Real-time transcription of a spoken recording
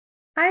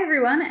Hi,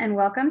 everyone, and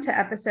welcome to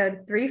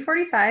episode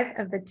 345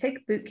 of the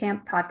Tick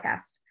Bootcamp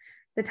podcast.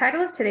 The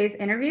title of today's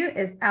interview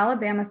is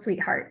Alabama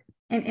Sweetheart,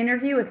 an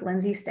interview with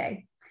Lindsay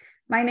Stay.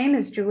 My name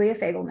is Julia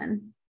Fagelman.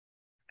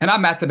 And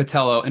I'm Matt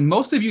Sabatello, and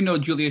most of you know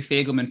Julia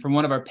Fagelman from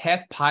one of our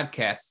past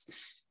podcasts.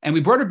 And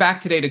we brought her back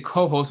today to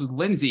co-host with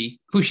Lindsay,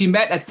 who she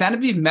met at Santa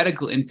Fe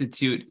Medical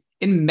Institute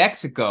in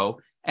Mexico.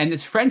 And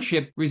this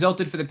friendship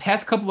resulted for the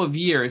past couple of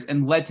years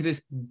and led to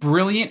this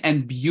brilliant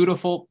and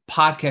beautiful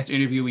podcast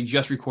interview we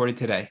just recorded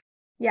today.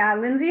 Yeah,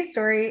 Lindsay's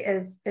story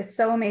is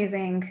so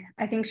amazing.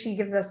 I think she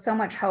gives us so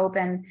much hope.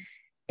 And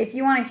if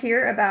you want to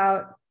hear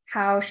about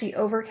how she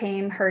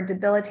overcame her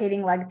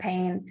debilitating leg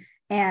pain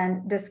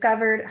and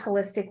discovered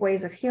holistic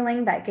ways of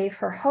healing that gave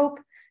her hope,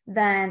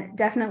 then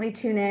definitely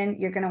tune in.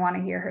 You're going to want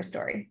to hear her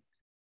story.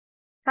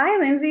 Hi,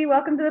 Lindsay.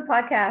 Welcome to the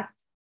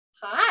podcast.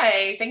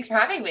 Hi, thanks for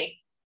having me.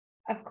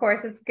 Of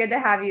course, it's good to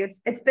have you.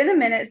 It's been a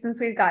minute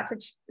since we've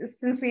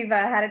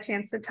had a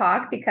chance to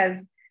talk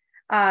because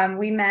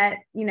we met,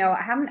 I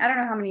don't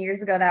know how many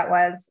years ago that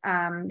was.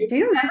 Do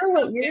you remember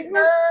what year it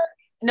was?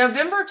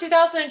 November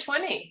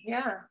 2020.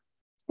 Yeah.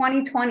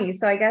 2020.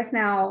 So I guess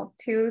now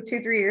 3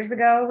 years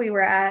ago, we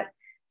were at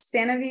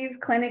Santa Fe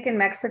Clinic in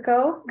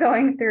Mexico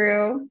going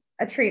through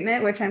a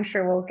treatment, which I'm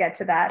sure we'll get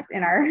to that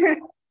in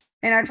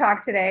our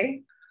talk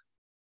today.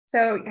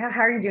 So how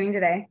are you doing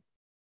today?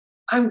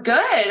 I'm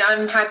good.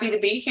 I'm happy to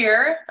be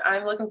here.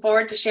 I'm looking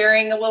forward to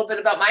sharing a little bit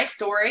about my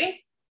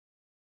story.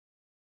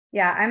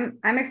 Yeah,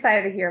 I'm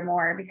excited to hear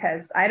more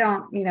because I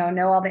don't,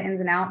 know all the ins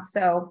and outs.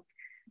 So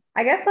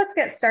I guess let's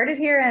get started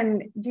here.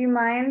 And do you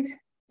mind,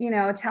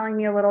 telling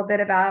me a little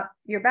bit about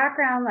your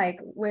background, like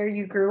where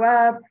you grew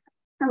up,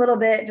 a little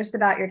bit just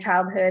about your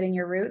childhood and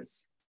your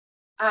roots?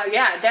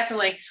 Yeah,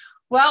 definitely.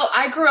 Well,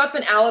 I grew up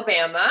in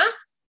Alabama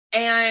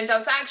and I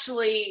was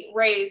actually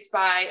raised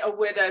by a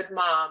widowed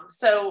mom.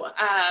 So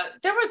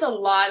there was a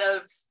lot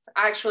of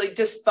actually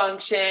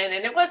dysfunction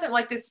and it wasn't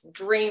like this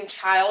dream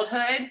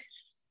childhood.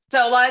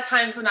 So a lot of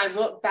times when I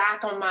look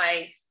back on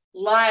my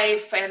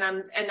life and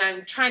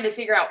I'm trying to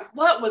figure out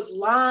what was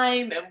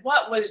Lyme and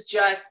what was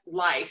just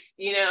life,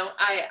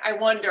 I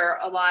wonder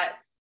a lot,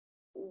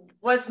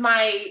 was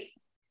my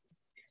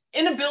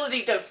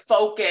inability to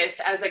focus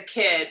as a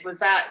kid, was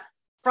that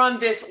from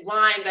this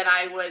Lyme that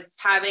I was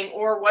having,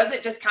 or was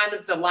it just kind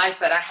of the life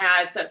that I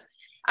had? So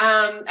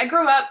I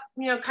grew up,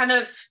 kind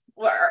of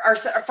our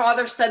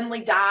father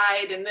suddenly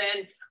died and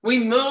then we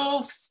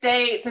moved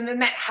states and then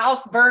that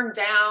house burned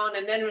down.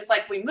 And then it was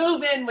like, we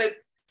move in with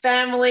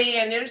family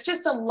and it was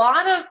just a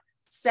lot of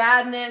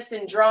sadness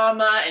and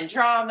drama.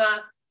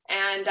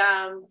 And,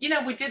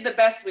 we did the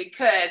best we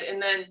could.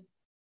 And then,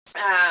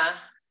 I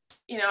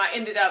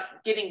ended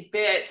up getting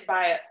bit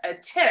by a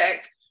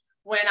tick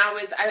when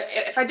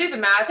if I do the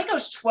math, I think I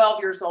was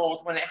 12 years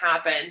old when it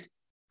happened.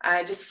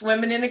 Just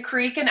swimming in a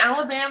creek in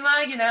Alabama,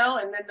 and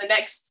then the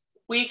next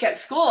week at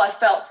school, I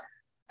felt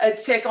a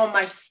tick on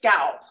my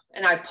scalp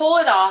and I pull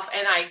it off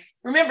and I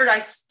remembered I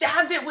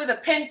stabbed it with a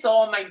pencil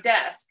on my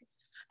desk.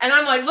 And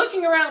I'm like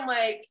looking around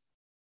like,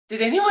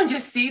 did anyone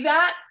just see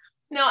that?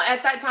 No,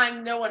 at that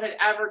time, no one had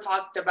ever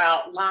talked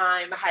about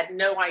Lyme. I had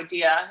no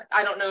idea.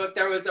 I don't know if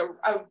there was a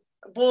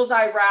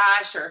bullseye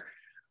rash or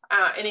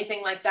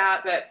anything like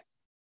that. But,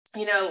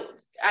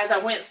 as I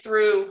went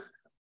through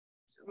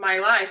my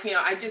life,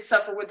 I did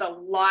suffer with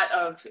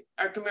I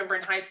can remember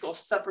in high school,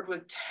 suffered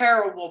with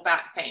terrible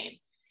back pain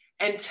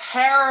and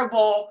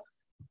terrible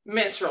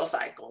menstrual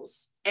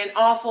cycles and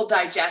awful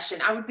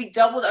digestion. I would be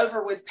doubled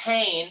over with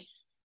pain.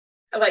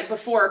 Like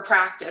before a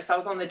practice, I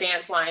was on the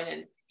dance line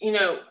and,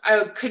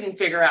 I couldn't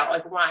figure out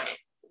like,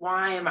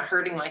 why am I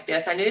hurting like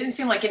this? And it didn't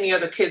seem like any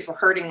other kids were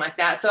hurting like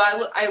that. So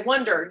I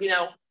wonder,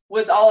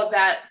 was all of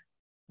that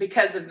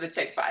because of the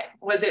tick bite?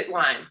 Was it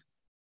Lyme?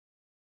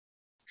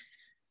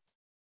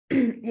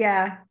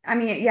 Yeah. I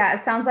mean, yeah, it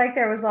sounds like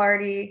there was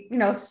already,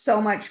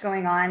 so much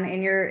going on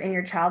in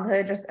your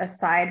childhood, just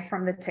aside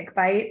from the tick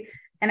bite.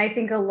 And I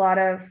think a lot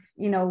of,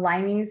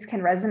 Lymies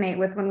can resonate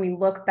with when we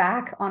look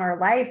back on our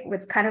life.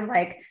 It's kind of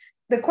like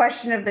the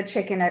question of the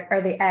chicken or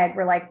the egg.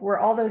 We're like, were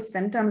all those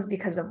symptoms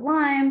because of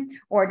Lyme,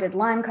 or did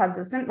Lyme cause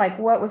the symptom? Like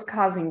what was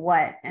causing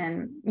what?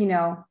 And,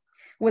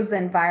 was the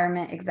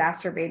environment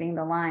exacerbating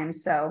the Lyme?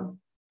 So,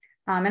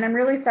 and I'm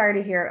really sorry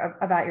to hear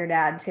about your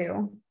dad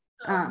too.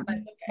 That's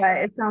okay. But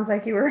it sounds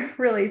like you were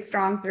really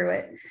strong through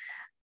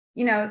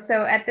it.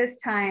 So at this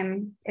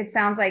time, it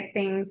sounds like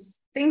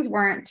things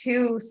weren't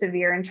too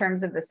severe in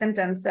terms of the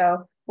symptoms.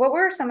 So what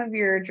were some of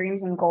your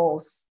dreams and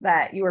goals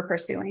that you were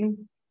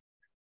pursuing?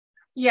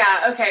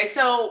 Yeah. Okay.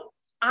 So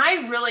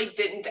I really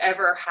didn't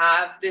ever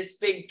have this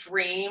big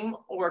dream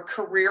or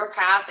career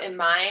path in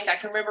mind. I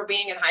can remember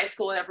being in high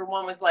school and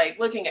everyone was like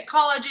looking at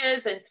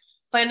colleges and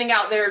planning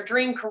out their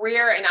dream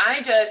career. And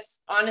I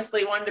just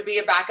honestly wanted to be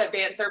a backup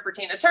dancer for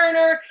Tina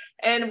Turner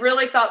and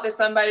really thought that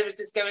somebody was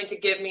just going to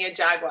give me a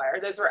Jaguar.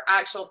 Those were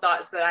actual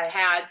thoughts that I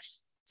had.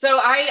 So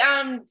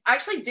I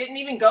actually didn't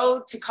even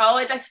go to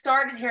college. I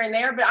started here and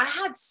there, but I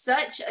had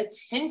such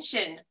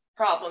attention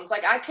problems.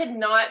 Like I could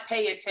not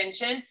pay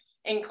attention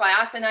in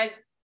class. And I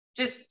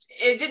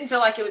it didn't feel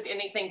like it was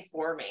anything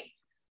for me.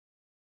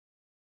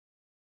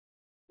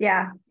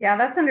 Yeah,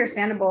 that's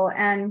understandable.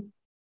 And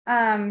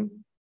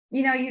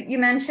you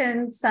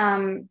mentioned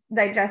some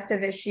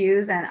digestive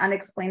issues and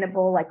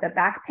unexplainable, like the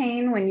back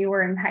pain when you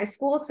were in high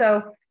school.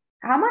 So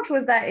how much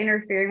was that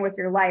interfering with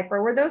your life,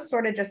 or were those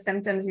sort of just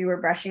symptoms you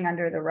were brushing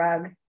under the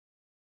rug?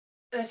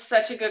 That's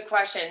such a good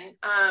question.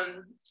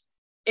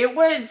 It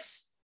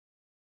was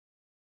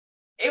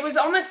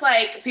almost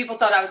like people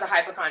thought I was a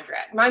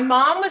hypochondriac. My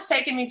mom was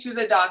taking me to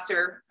the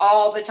doctor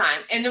all the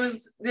time, and it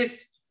was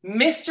this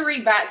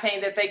mystery back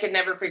pain that they could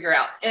never figure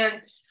out.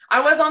 And I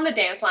was on the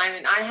dance line,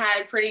 and I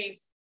had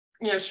pretty,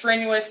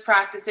 strenuous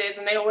practices,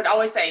 and they would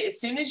always say,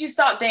 as soon as you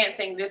stop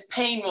dancing, this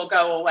pain will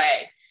go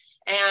away.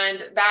 And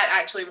that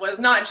actually was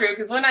not true,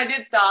 because when I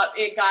did stop,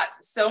 it got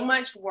so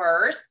much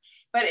worse.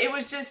 But it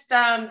was just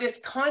this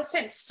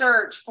constant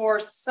search for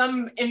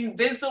some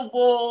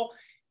invisible,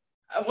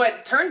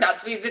 what turned out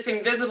to be this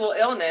invisible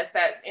illness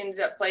that ended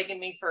up plaguing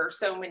me for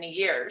so many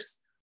years.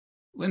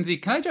 Lindsay,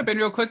 can I jump in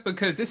real quick?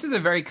 Because this is a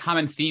very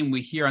common theme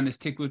we hear on this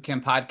Tick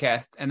Bootcamp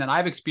podcast, and that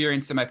I've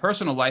experienced in my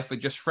personal life with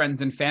just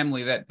friends and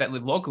family that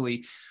live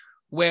locally,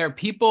 where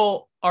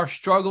people are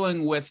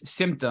struggling with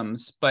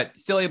symptoms, but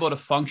still able to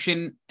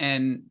function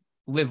and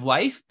live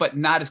life, but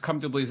not as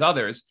comfortably as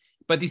others.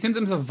 But these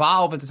symptoms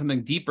evolve into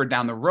something deeper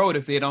down the road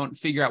if they don't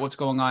figure out what's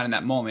going on in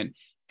that moment.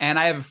 And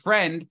I have a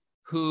friend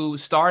who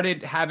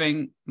started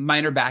having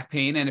minor back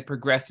pain, and it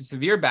progressed to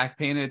severe back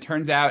pain. And it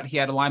turns out he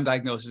had a Lyme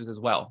diagnosis as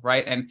well,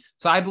 right? And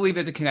so I believe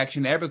there's a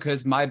connection there,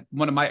 because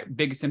one of my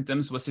biggest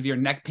symptoms was severe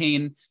neck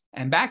pain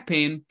and back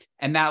pain.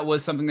 And that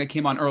was something that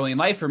came on early in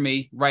life for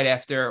me, right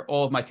after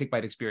all of my tick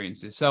bite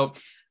experiences. So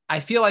I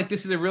feel like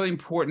this is a really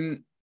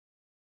important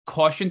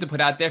caution to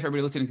put out there for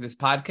everybody listening to this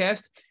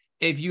podcast.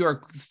 If you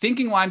are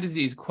thinking Lyme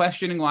disease,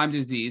 questioning Lyme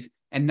disease,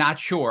 and not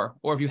sure,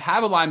 or if you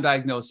have a Lyme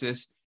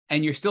diagnosis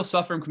and you're still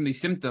suffering from these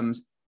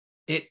symptoms,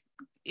 it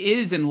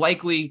is and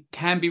likely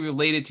can be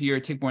related to your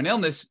tick-borne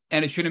illness,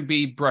 and it shouldn't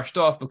be brushed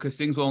off, because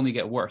things will only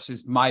get worse,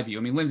 is my view.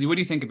 I mean, Lindsay, what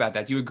do you think about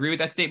that? Do you agree with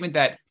that statement,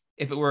 that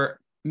if it were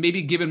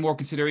maybe given more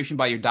consideration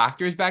by your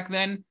doctors back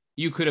then,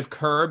 you could have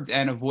curbed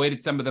and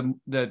avoided some of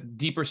the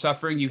deeper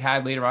suffering you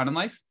had later on in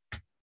life?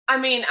 I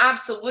mean,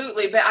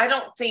 absolutely. But I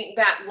don't think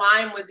that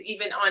Lyme was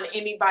even on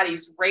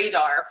anybody's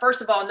radar.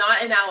 First of all,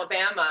 not in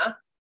Alabama.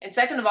 And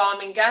second of all, I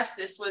mean, guess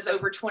this was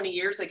over 20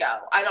 years ago.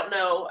 I don't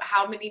know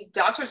how many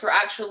doctors were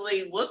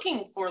actually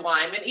looking for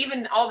Lyme. And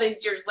even all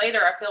these years later,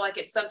 I feel like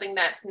it's something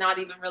that's not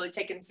even really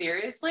taken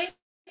seriously.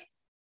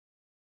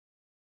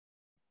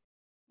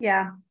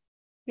 Yeah,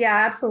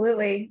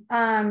 absolutely.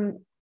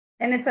 And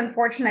it's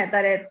unfortunate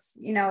that it's,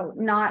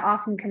 not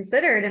often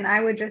considered. And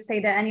I would just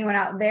say to anyone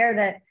out there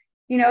that,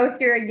 if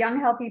you're a young,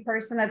 healthy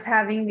person that's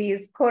having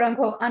these quote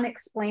unquote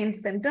unexplained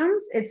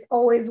symptoms, it's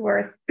always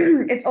worth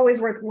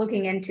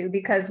looking into,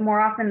 because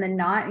more often than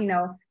not,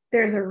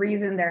 there's a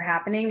reason they're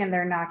happening and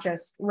they're not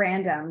just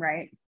random,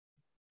 right?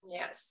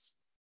 Yes.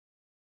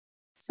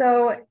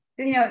 So,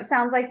 it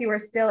sounds like you were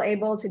still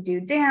able to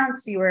do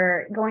dance. You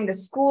were going to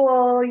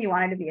school, you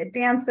wanted to be a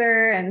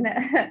dancer, and,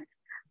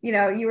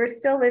 you were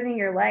still living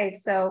your life.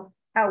 So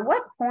at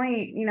what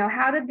point,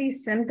 how did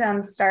these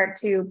symptoms start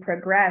to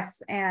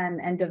progress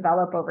and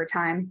develop over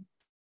time?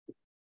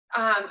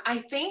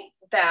 I think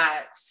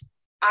that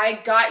I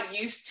got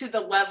used to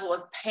the level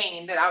of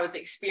pain that I was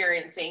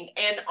experiencing,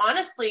 and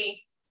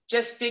honestly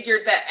just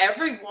figured that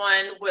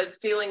everyone was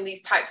feeling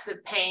these types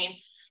of pain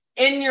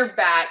in your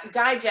back,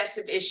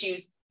 digestive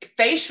issues,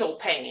 facial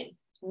pain,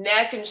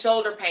 neck and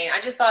shoulder pain. I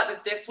just thought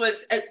that this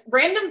was a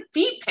random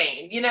feet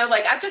pain,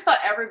 I just thought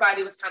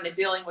everybody was kind of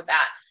dealing with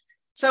that.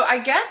 So I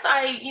guess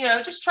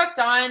I, just trucked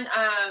on.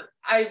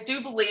 I do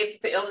believe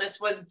the illness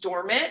was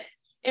dormant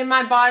in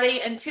my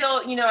body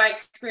until, I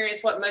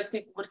experienced what most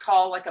people would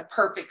call like a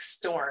perfect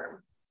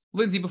storm.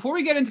 Lindsay, before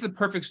we get into the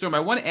perfect storm, I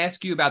want to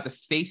ask you about the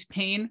face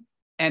pain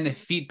and the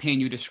feet pain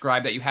you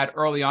described that you had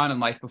early on in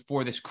life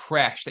before this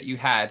crash that you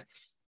had.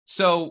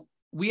 So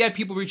we had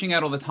people reaching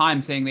out all the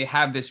time saying they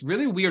have this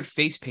really weird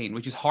face pain,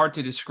 which is hard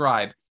to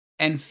describe.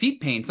 And feet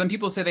pain. Some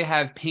people say they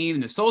have pain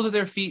in the soles of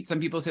their feet. Some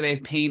people say they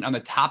have pain on the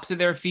tops of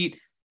their feet.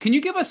 Can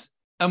you give us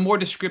a more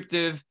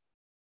descriptive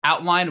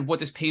outline of what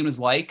this pain was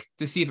like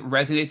to see if it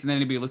resonates with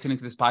anybody listening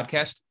to this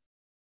podcast?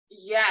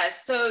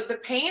 Yes. So the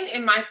pain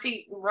in my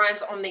feet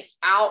runs on the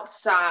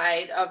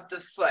outside of the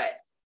foot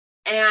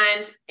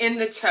and in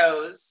the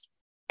toes.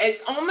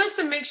 It's almost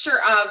a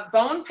mixture of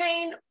bone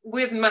pain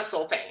with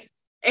muscle pain.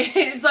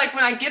 It's like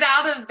when I get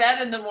out of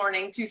bed in the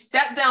morning to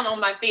step down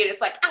on my feet,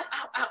 it's like, ow,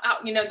 ow, ow,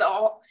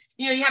 ow.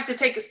 You have to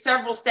take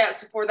several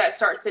steps before that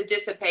starts to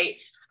dissipate.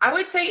 I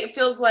would say it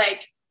feels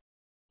like,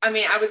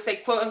 I would say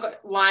quote unquote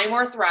Lyme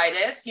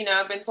arthritis,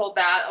 I've been told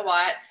that a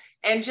lot,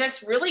 and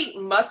just really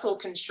muscle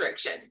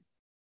constriction.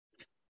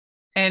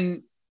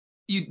 And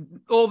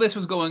all this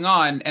was going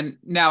on. And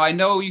now I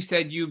know you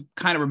said you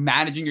kind of were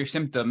managing your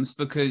symptoms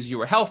because you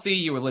were healthy,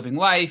 you were living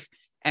life,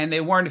 and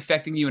they weren't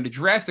affecting you in a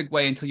drastic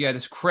way until you had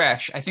this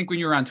crash, I think when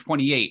you were around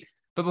 28.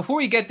 But before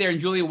we get there, and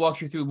Julia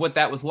walks you through what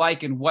that was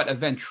like and what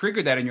event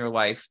triggered that in your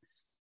life,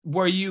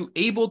 were you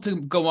able to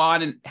go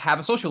on and have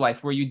a social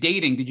life? Were you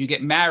dating? Did you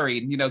get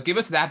married? You know, give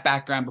us that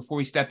background before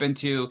we step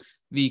into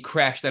the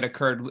crash that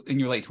occurred in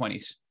your late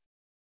 20s.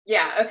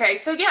 Yeah. Okay.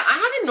 So yeah, I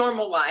had a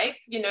normal life.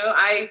 You know,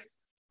 I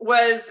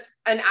was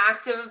an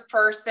active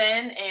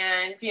person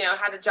and, you know,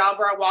 had a job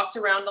where I walked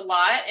around a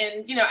lot.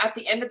 And, you know, at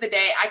the end of the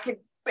day, I could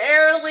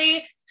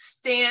barely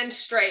stand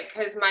straight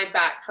because my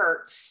back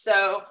hurt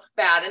so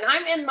bad. And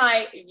I'm in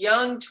my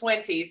young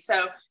 20s.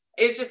 So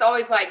it's just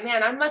always like,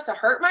 man, I must have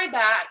hurt my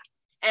back.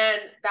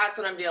 And that's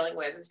what I'm dealing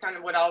with. It's kind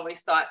of what I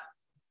always thought.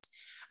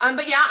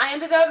 But yeah, I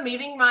ended up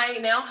meeting my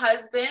now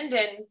husband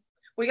and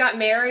we got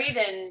married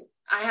and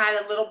I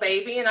had a little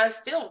baby and I was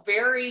still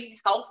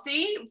very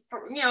healthy,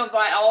 you know,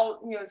 by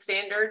all, you know,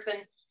 standards,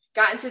 and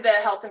got into the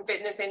health and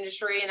fitness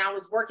industry. And I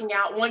was working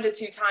out 1 to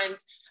 2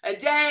 times a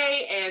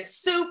day and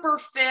super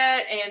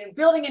fit and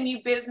building a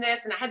new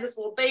business. And I had this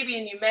little baby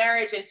and new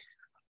marriage. And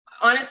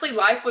honestly,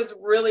 life was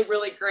really,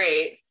 really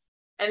great.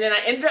 And then I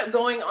ended up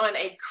going on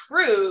a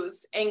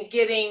cruise and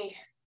getting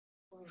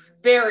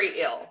very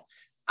ill.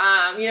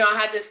 You know, I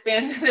had to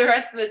spend the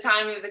rest of the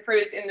time of the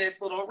cruise in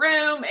this little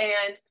room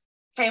and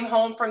came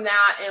home from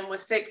that and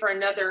was sick for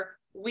another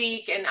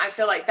week. And I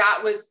feel like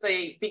that was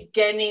the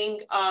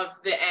beginning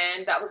of the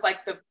end. That was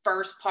like the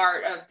first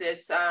part of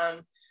this,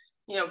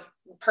 you know,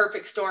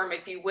 perfect storm,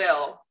 if you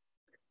will.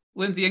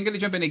 Lindsay, I'm going to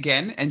jump in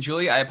again. And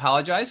Julie, I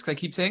apologize because I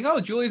keep saying, oh,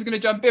 Julie's going to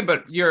jump in,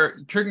 but you're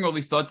triggering all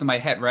these thoughts in my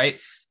head,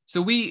 right?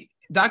 So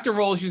Dr.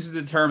 Rolls uses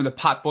the term the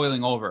pot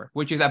boiling over,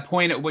 which is that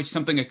point at which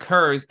something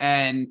occurs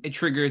and it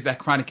triggers that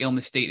chronic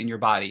illness state in your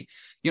body.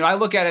 You know, I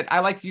look at it, I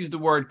like to use the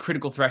word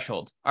critical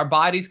threshold. Our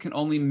bodies can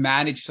only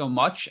manage so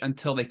much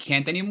until they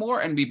can't anymore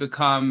and we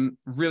become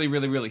really,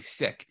 really, really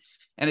sick.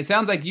 And it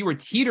sounds like you were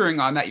teetering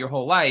on that your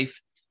whole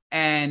life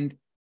and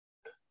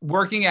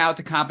working out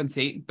to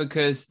compensate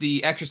because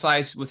the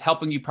exercise was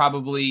helping you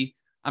probably,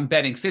 I'm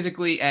betting,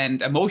 physically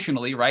and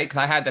emotionally, right?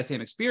 Because I had that same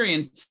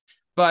experience.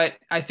 But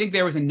I think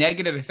there was a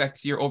negative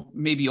effect to your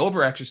maybe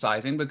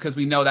over-exercising because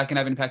we know that can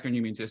have an impact on your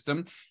immune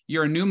system.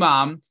 You're a new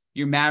mom,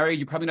 you're married,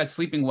 you're probably not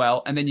sleeping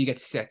well, and then you get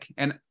sick.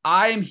 And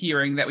I am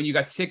hearing that when you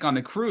got sick on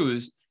the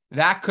cruise,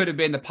 that could have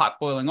been the pot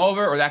boiling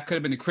over, or that could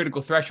have been the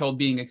critical threshold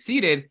being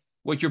exceeded,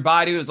 which your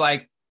body was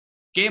like,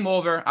 game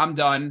over, I'm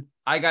done.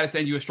 I got to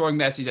send you a strong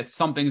message that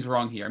something's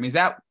wrong here. I mean, is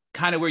that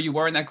kind of where you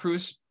were in that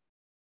cruise?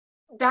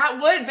 That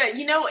would, but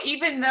you know,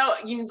 even though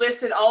you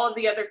listed all of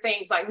the other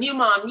things like new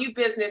mom, new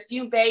business,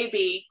 new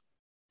baby,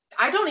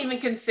 I don't even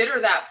consider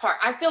that part.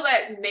 I feel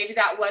that maybe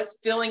that was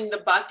filling the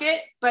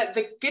bucket, but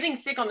the getting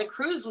sick on the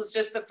cruise was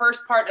just the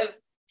first part of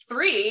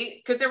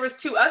 3, because there was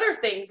 2 other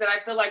things that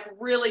I feel like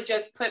really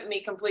just put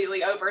me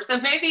completely over.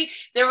 So maybe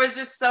there was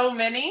just so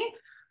many.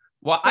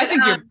 Well, I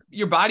think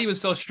your body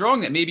was so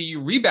strong that maybe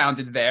you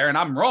rebounded there and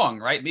I'm wrong,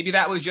 right? Maybe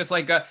that was just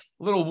like a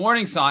little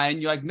warning sign.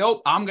 You're like,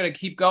 nope, I'm going to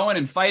keep going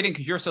and fighting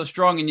because you're so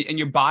strong and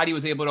your body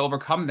was able to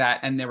overcome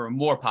that. And there were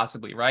more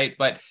possibly, right?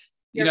 But,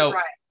 you know,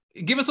 right.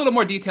 Give us a little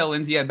more detail,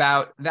 Lindsay,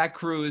 about that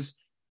cruise,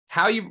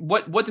 how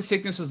what the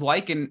sickness was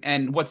like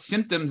and what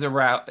symptoms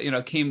around, you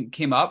know,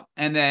 came up,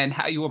 and then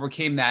how you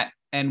overcame that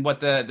and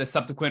what the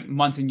subsequent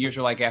months and years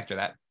were like after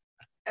that.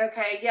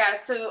 Okay. Yeah.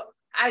 So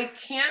I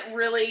can't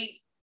really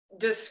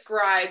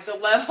describe the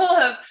level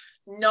of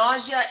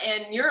nausea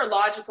and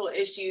neurological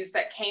issues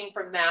that came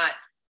from that.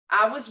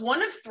 I was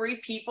one of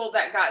 3 people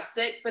that got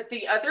sick, but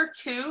the other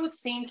 2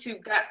 seemed to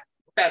get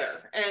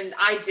better and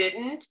I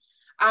didn't.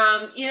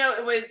 You know,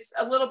 it was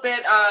a little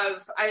bit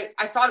of,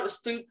 I thought it was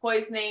food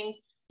poisoning.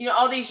 You know,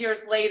 all these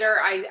years later,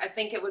 I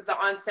think it was the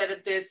onset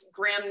of this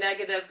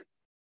gram-negative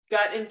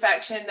gut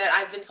infection that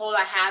I've been told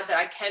I had that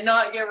I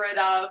cannot get rid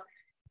of.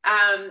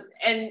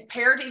 And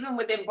paired even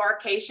with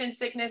embarkation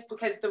sickness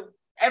because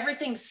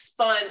everything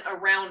spun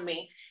around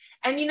me.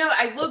 And, you know,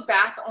 I look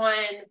back on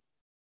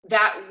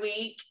that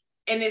week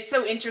and it's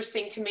so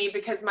interesting to me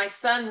because my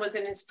son was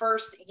in his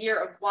first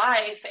year of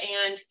life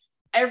and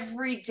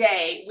every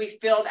day we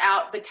filled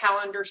out the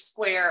calendar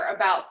square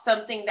about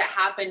something that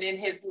happened in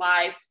his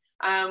life,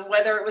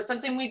 whether it was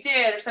something we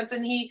did or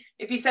something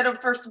if he said a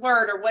first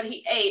word or what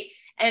he ate.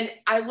 And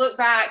I look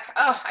back,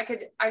 I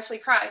could actually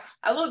cry.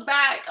 I look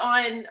back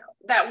on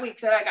that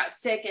week that I got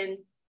sick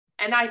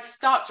and I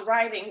stopped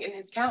writing in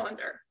his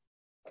calendar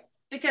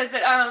because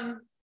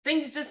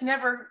things just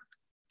never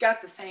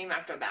got the same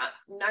after that.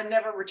 I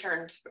never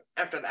returned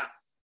after that.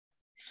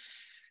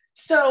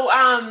 So,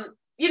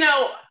 you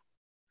know,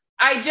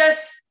 I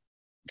just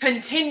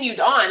continued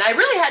on. I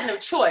really had no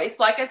choice.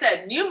 Like I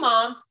said, new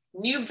mom,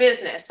 new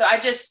business. So I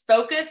just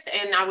focused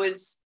and I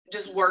was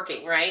just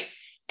working, right?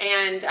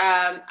 And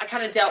I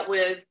kind of dealt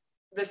with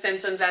the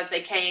symptoms as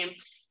they came.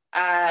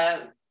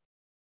 I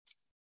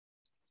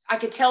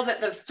could tell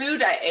that the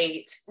food I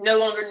ate no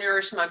longer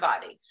nourished my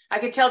body. I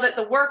could tell that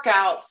the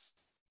workouts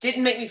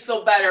didn't make me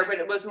feel better, but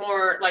it was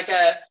more like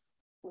a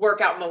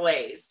workout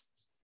malaise.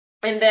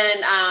 And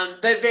then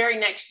the very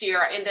next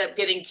year, I ended up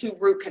getting 2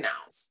 root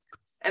canals.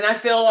 And I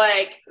feel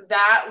like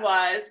that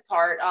was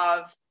part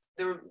of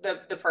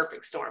the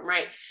perfect storm,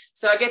 right?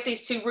 So I get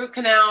these 2 root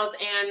canals,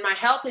 and my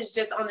health is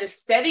just on this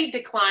steady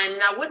decline.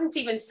 And I wouldn't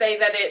even say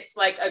that it's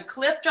like a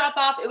cliff drop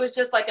off. It was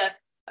just like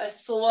a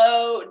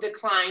slow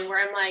decline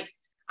where I'm like,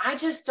 I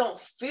just don't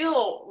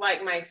feel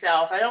like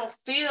myself. I don't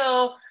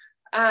feel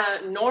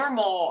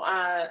normal.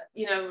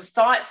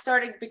 Thoughts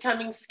started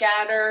becoming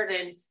scattered,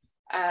 and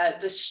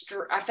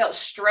I felt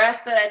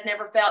stress that I'd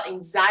never felt,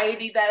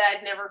 anxiety that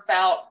I'd never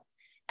felt.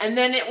 And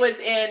then it was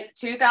in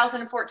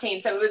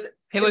 2014. So it was.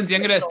 Hey, Lindsay,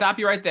 I'm going to stop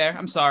you right there.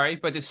 I'm sorry,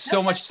 but there's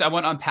so much I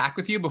want to unpack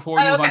with you before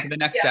we move on to the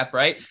next step,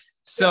 right?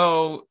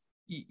 So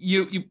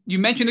you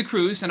mentioned the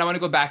cruise, and I want to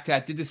go back to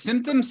that. Did the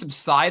symptoms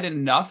subside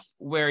enough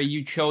where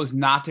you chose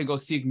not to go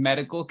seek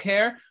medical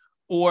care,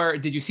 or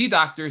did you see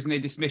doctors and they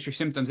dismissed your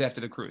symptoms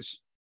after the cruise?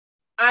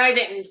 I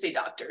didn't see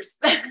doctors.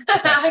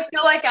 I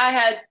feel like I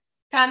had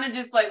kind of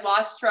just like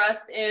lost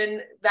trust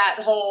in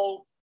that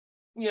whole,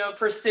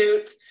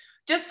 pursuit,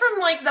 just from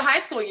like the high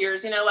school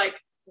years, like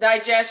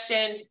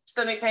digestion,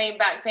 stomach pain,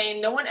 back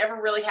pain. No one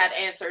ever really had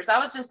answers. I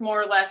was just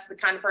more or less the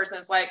kind of person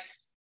that's like,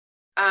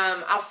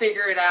 I'll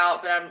figure it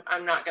out, but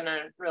I'm not going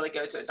to really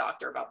go to a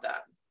doctor about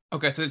that.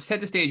 Okay. So to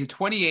set the stage, you're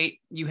 28,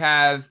 you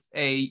have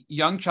a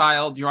young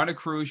child, you're on a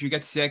cruise, you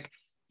get sick,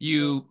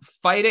 you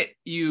fight it,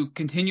 you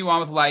continue on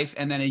with life.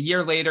 And then a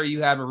year later,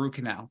 you have a root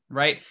canal,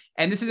 right?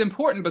 And this is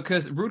important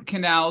because root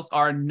canals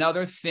are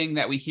another thing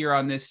that we hear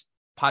on this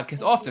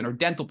podcast often, or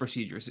dental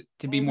procedures,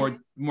 to be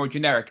more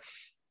generic.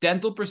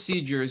 Dental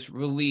procedures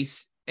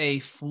release a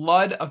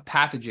flood of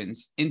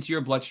pathogens into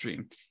your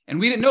bloodstream. And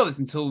we didn't know this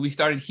until we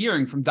started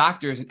hearing from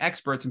doctors and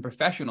experts and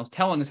professionals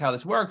telling us how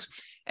this works.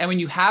 And when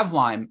you have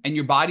Lyme and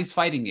your body's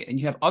fighting it, and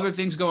you have other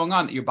things going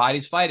on that your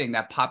body's fighting,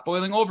 that pot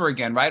boiling over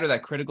again, right? Or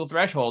that critical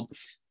threshold,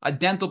 a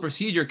dental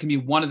procedure can be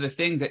one of the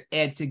things that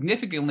add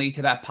significantly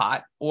to that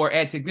pot, or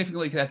add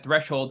significantly to that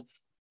threshold,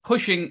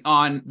 pushing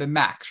on the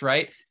max,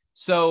 right?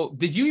 So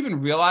did you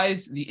even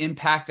realize the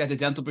impact that the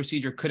dental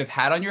procedure could have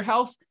had on your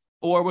health?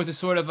 Or was it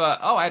sort of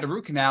I had a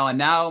root canal and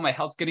now my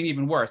health's getting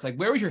even worse? Like,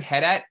 where was your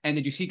head at? And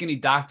did you seek any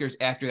doctors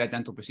after that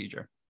dental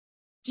procedure?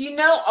 Do you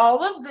know,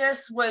 all of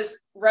this was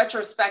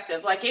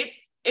retrospective. Like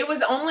it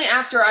was only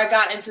after I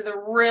got into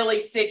the really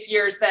sick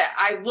years that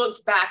I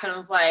looked back and I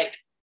was like,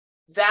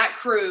 that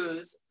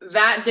cruise,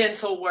 that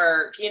dental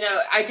work,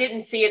 I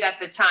didn't see it at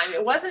the time.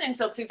 It wasn't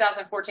until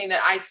 2014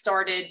 that I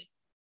started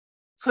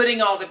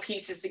putting all the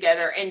pieces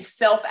together and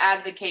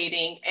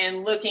self-advocating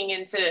and looking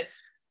into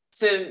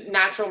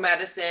natural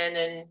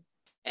medicine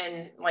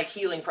and like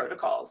healing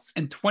protocols.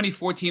 And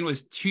 2014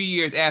 was 2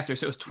 years after.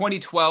 So it was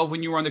 2012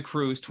 when you were on the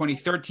cruise,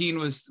 2013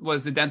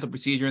 was the dental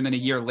procedure, and then a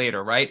year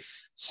later, right?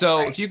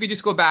 So If you could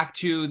just go back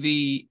to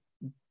the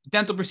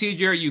dental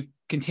procedure, you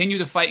continue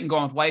to fight and go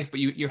on with life, but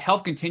your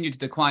health continued to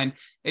decline.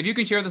 If you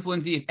can share with us,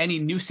 Lindsay, if any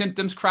new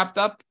symptoms cropped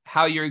up,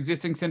 how your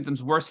existing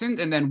symptoms worsened,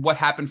 and then what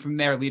happened from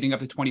there leading up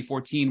to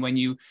 2014 when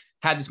you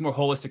had this more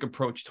holistic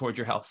approach towards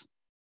your health.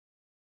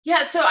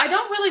 Yeah, so I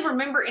don't really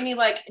remember any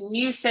like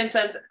new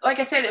symptoms. Like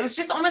I said, it was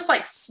just almost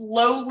like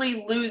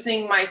slowly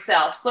losing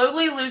myself,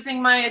 slowly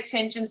losing my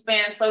attention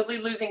span, slowly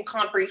losing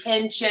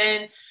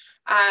comprehension.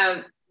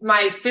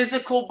 My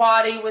physical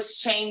body was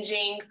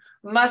changing.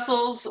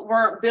 Muscles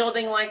weren't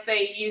building like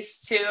they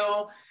used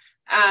to.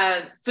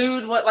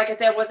 Food, like I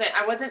said,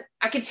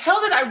 I could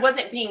tell that I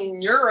wasn't being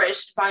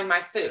nourished by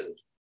my food.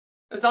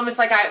 It was almost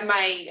like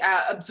my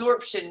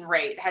absorption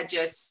rate had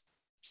just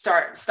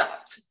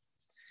stopped.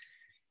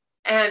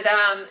 And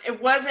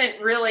it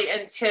wasn't really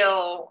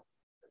until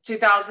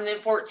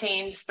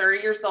 2014,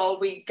 30 years old,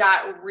 we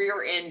got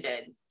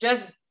rear-ended,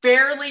 just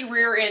barely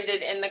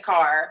rear-ended in the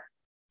car.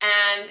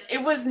 And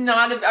it was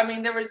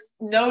there was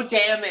no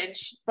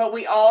damage, but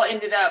we all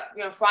ended up,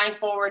 flying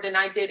forward. And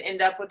I did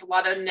end up with a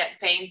lot of neck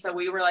pain. So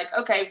we were like,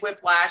 okay,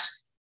 whiplash.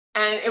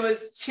 And it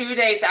was 2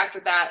 days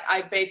after that,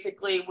 I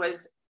basically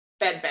was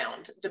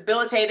bedbound,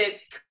 debilitated,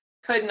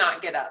 could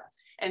not get up.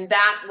 And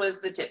that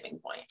was the tipping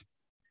point.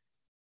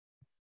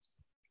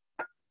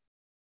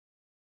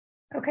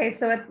 Okay,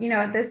 so at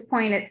this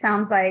point, it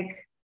sounds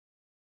like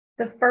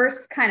the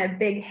first kind of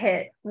big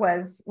hit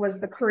was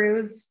the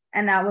cruise,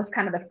 and that was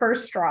kind of the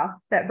first straw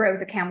that broke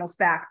the camel's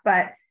back.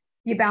 But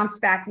you bounced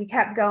back, you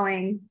kept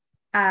going,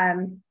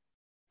 and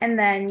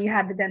then you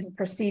had the dental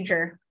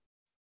procedure,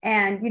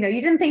 and you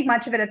didn't think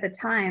much of it at the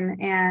time,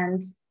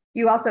 and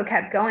you also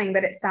kept going.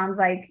 But it sounds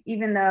like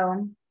even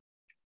though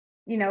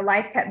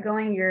life kept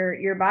going,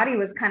 your body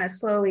was kind of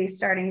slowly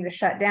starting to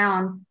shut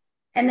down.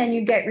 And then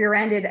you get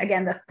rear-ended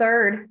again, the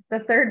third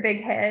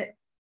big hit,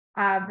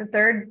 the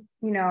third,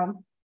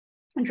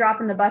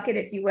 drop in the bucket,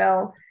 if you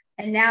will.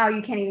 And now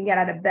you can't even get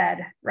out of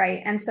bed,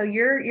 right? And so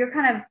you're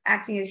kind of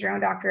acting as your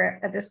own doctor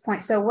at this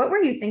point. So what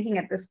were you thinking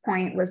at this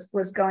point was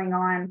going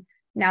on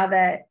now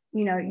that,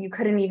 you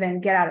couldn't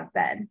even get out of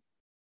bed?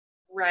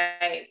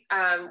 Right.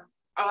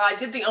 I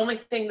did the only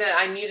thing that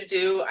I knew to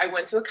do. I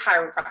went to a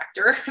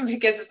chiropractor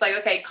because it's like,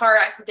 okay, car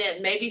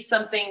accident, maybe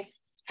something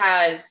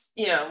has,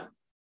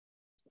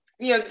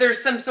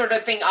 there's some sort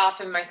of thing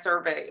off in my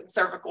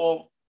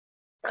cervical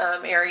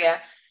area.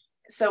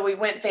 so we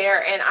went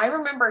there, and I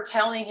remember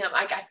telling him,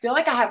 like, I feel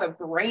like I have a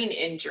brain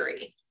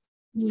injury.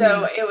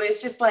 So it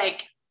was just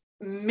like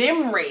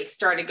memory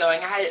started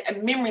going. I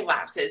had memory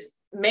lapses,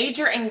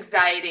 major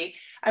anxiety.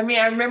 I mean,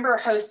 I remember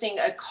hosting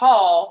a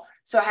call.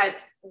 So I had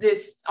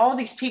all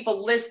these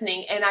people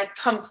listening, and I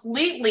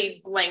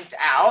completely blanked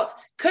out.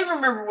 Couldn't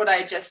remember what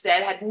I just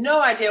said, had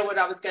no idea what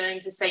I was going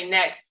to say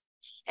next,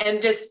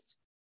 and just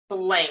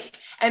blank.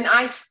 And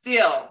I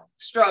still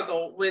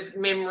struggle with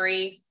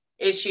memory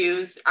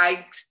issues.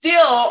 I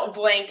still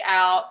blank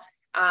out.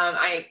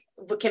 I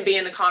can be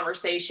in a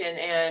conversation,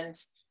 and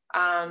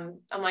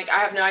I'm like, I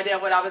have no idea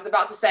what I was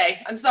about to say.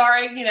 I'm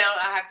sorry.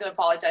 I have to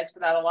apologize for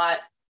that a lot.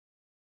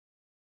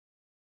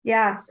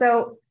 Yeah.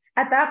 So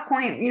at that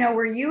point,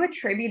 were you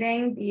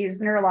attributing these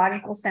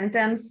neurological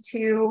symptoms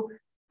to,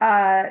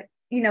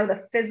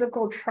 the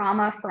physical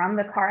trauma from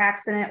the car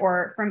accident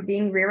or from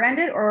being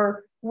rear-ended,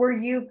 or were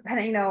you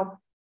kind of,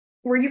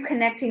 were you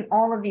connecting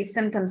all of these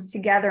symptoms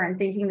together and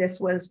thinking this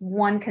was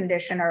one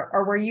condition,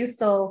 or were you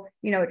still,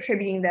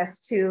 attributing this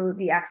to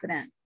the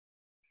accident?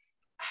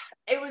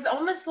 It was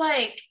almost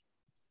like,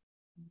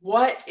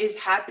 what is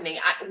happening?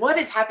 What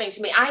is happening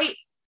to me? I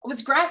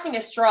was grasping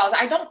at straws.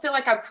 I don't feel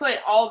like I put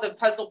all the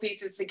puzzle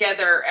pieces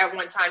together at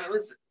one time. It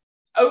was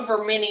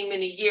over many,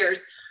 many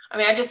years. I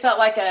mean, I just felt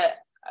like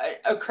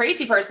a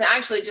crazy person,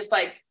 actually, just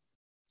like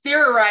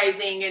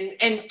theorizing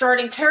and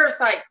starting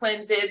parasite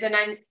cleanses and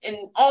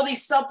all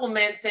these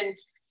supplements, and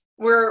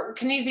we're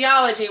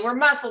kinesiology, we're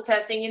muscle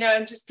testing,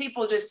 and just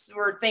people just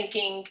were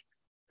thinking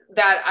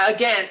that,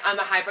 again, I'm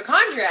a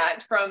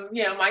hypochondriac from,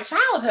 my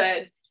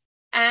childhood.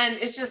 And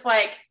it's just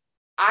like,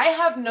 I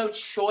have no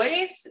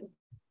choice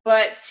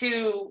but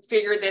to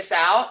figure this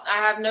out. I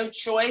have no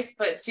choice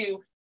but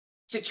to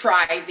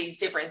try these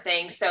different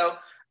things. So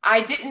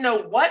I didn't know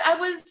what I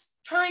was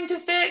trying to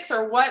fix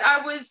or what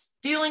I was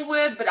dealing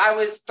with, but I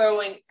was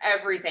throwing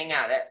everything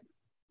at it.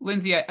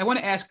 Lindsay, I want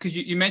to ask, because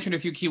you mentioned a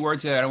few key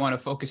words that I want to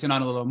focus in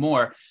on a little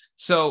more.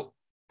 So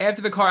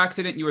after the car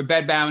accident, you were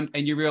bedbound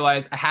and you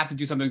realized, I have to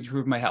do something to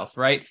improve my health,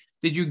 right?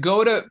 Did you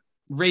go to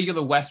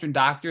regular Western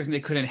doctors and they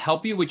couldn't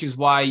help you, which is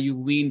why you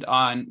leaned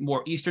on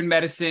more Eastern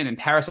medicine and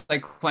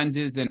parasite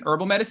cleanses and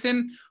herbal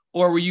medicine?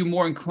 Or were you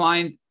more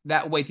inclined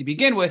that way to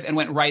begin with and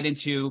went right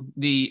into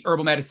the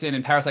herbal medicine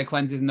and parasite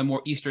cleanses and the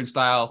more Eastern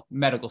style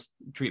medical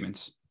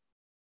treatments?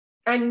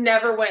 I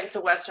never went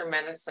to Western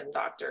medicine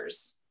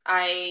doctors.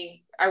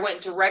 I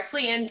went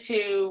directly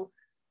into,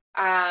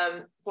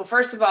 well,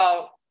 first of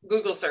all,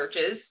 Google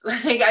searches.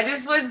 Like, I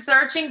just was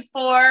searching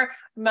for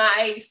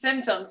my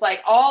symptoms,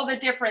 like all the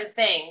different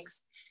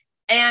things.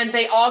 And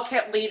they all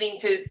kept leading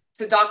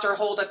to Dr.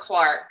 Hulda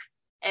Clark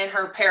and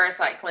her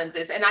parasite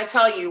cleanses. And I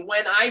tell you,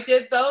 when I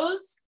did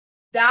those,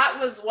 that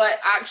was what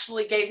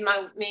actually gave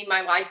me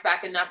my life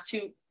back enough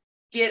to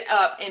get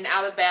up and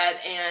out of bed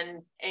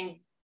and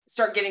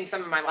start getting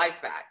some of my life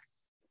back.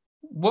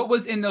 What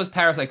was in those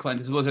parasite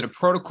cleanses? Was it a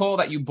protocol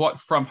that you bought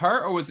from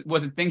her, or was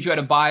it things you had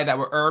to buy that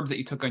were herbs that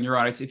you took on your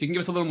own? If you can give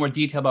us a little more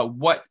detail about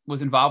what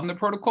was involved in the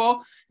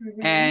protocol,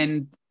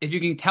 and if you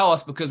can tell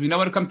us, because we know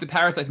when it comes to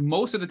parasites,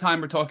 most of the time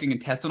we're talking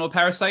intestinal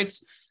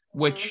parasites,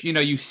 which,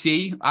 you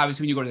see,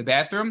 obviously, when you go to the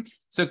bathroom.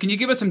 So can you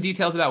give us some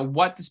details about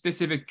what the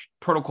specific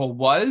protocol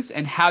was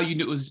and how you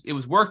knew it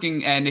was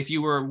working? And if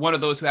you were one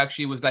of those who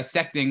actually was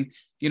dissecting,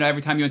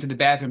 every time you went to the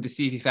bathroom to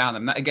see if you found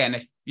them. Again,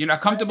 if you're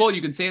not comfortable,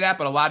 you can say that,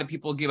 but a lot of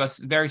people give us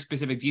very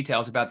specific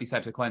details about these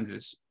types of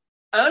cleanses.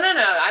 Oh, no,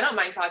 I don't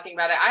mind talking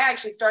about it. I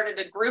actually started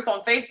a group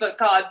on Facebook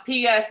called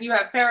P.S. You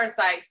Have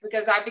Parasites,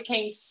 because I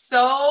became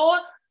so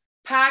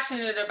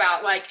passionate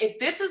about, like, if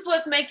this is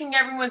what's making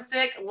everyone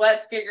sick,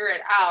 let's figure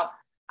it out.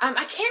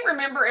 I can't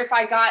remember if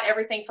I got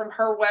everything from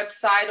her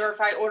website or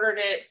if I ordered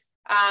it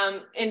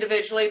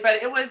individually,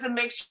 but it was a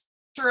mixture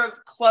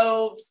of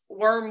cloves,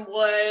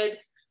 wormwood,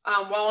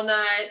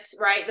 walnut,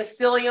 right? The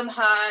psyllium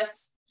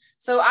husk.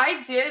 So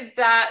I did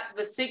that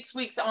the 6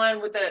 weeks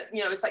on with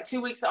it's like 2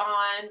 weeks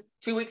on,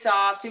 2 weeks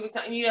off, 2 weeks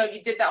on,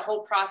 you did that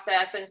whole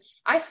process. And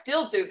I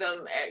still do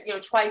them,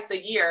 twice a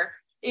year,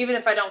 even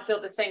if I don't feel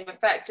the same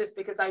effect, just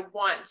because I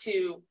want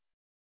to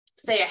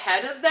stay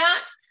ahead of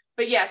that.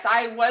 But yes,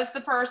 I was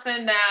the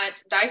person that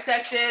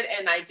dissected,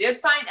 and I did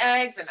find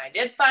eggs and I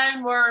did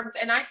find worms,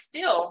 and I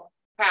still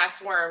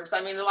passed worms.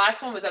 I mean, the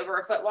last one was over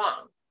a foot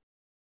long.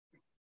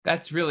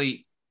 That's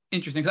really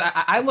interesting.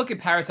 I look at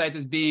parasites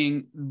as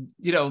being,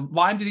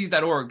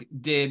 LymeDisease.org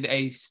did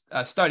a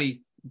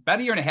study about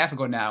a year and a half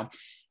ago now.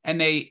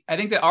 And I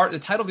think the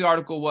title of the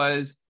article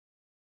was,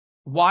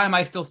 "Why am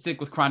I still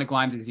sick with chronic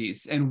Lyme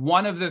disease?" And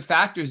one of the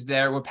factors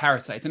there were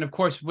parasites. And of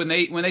course, when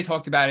they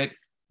talked about it,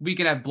 we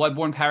can have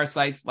bloodborne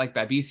parasites like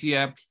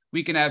Babesia.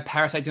 We can have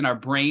parasites in our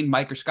brain,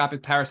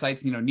 microscopic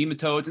parasites,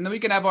 nematodes. And then we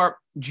can have our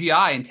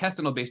GI,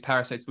 intestinal-based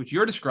parasites, which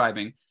you're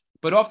describing.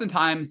 But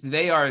oftentimes,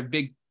 they are a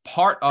big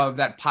part of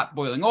that pot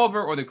boiling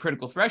over or the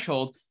critical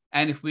threshold.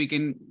 And if we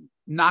can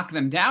knock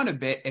them down a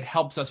bit, it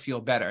helps us feel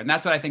better. And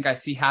that's what I think I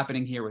see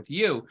happening here with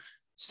you.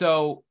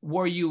 So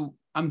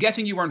I'm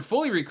guessing you weren't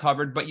fully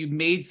recovered, but you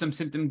made some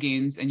symptom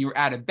gains and you were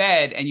out of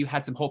bed and you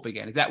had some hope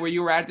again. Is that where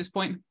you were at this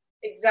point?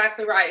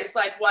 Exactly right. It's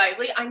like, well,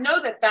 I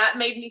know that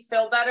made me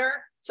feel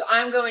better, so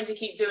I'm going to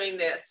keep doing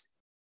this.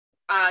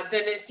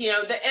 Then it's,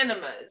 the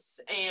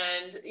enemas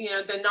and,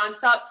 the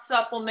nonstop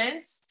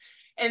supplements.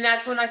 And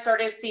that's when I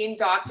started seeing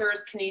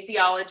doctors,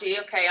 kinesiology.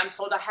 Okay, I'm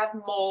told I have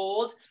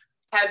mold,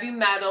 heavy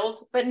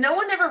metals, but no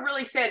one ever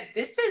really said,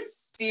 this is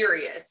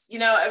serious.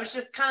 It was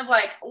just kind of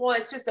like, well,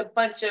 it's just a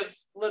bunch of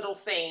little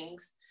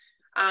things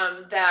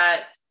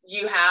that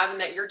you have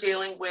and that you're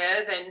dealing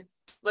with. And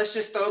let's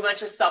just throw a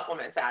bunch of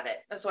supplements at it.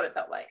 That's what it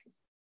felt like.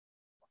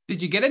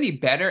 Did you get any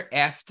better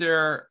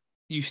after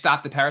you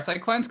stopped the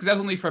parasite cleanse? Because that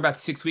was only for about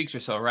 6 weeks or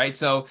so, right?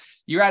 So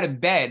you're out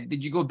of bed.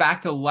 Did you go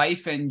back to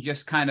life and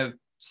just kind of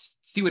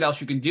see what else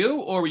you can do?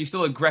 Or were you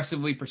still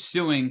aggressively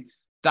pursuing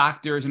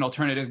doctors and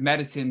alternative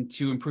medicine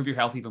to improve your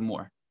health even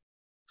more?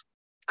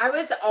 I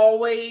was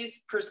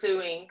always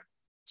pursuing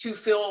to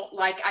feel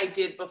like I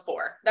did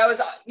before. That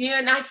was,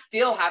 and I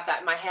still have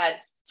that in my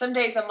head. Some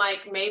days I'm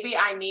like, maybe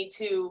I need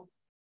to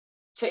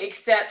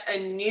accept a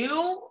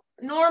new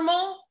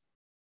normal,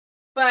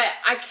 but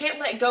I can't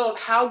let go of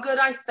how good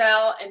I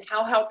felt and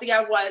how healthy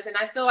I was. And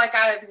I feel like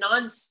I have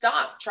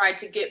nonstop tried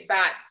to get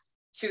back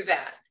to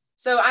that.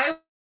 So I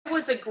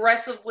was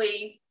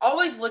aggressively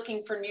always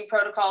looking for new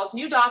protocols,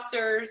 new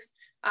doctors,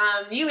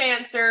 new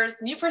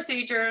answers, new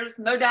procedures,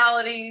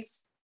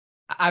 modalities.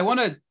 I want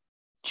to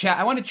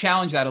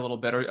challenge that a little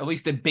bit, or at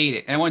least debate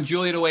it. And I want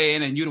Julia to weigh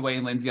in and you to weigh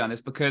in, Lindsay, on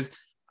this, because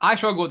I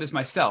struggle with this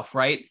myself,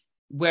 right?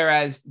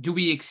 Whereas, do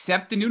we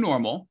accept the new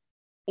normal,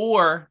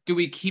 or do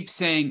we keep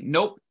saying,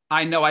 nope,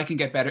 I know I can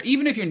get better,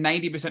 even if you're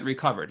 90%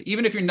 recovered,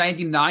 even if you're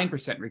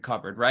 99%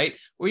 recovered, right?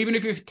 Or even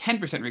if you're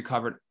 10%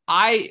 recovered.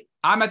 I'm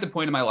at the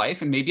point in my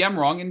life, and maybe I'm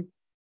wrong, and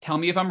tell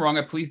me if I'm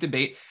wrong, please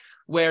debate,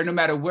 where no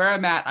matter where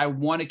I'm at, I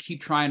want to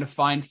keep trying to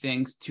find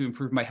things to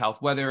improve my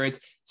health, whether it's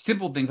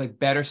simple things like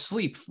better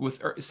sleep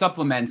with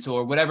supplements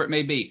or whatever it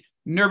may be,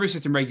 nervous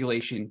system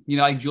regulation.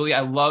 Like Julia, I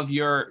love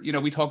your,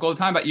 we talk all the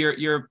time about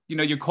your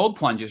cold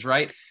plunges,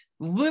 right?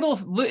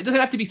 It doesn't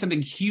have to be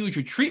something huge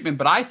or treatment,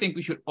 but I think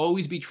we should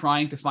always be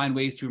trying to find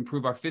ways to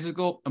improve our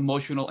physical,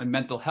 emotional, and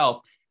mental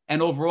health.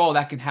 And overall,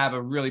 that can have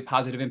a really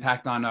positive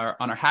impact on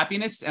our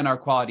happiness and our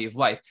quality of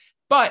life.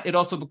 But it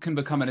also can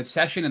become an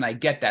obsession, and I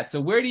get that. So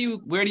where do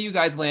you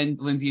guys land,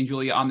 Lindsay and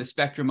Julia, on the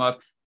spectrum of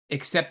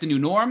accept the new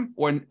norm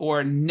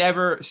or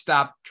never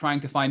stop trying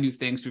to find new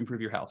things to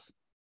improve your health?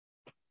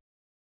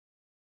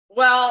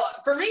 Well,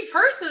 for me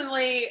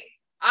personally,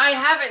 I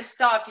haven't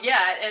stopped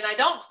yet, and I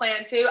don't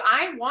plan to.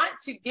 I want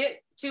to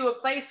get to a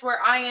place where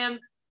I am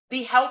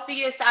the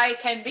healthiest I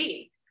can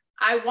be.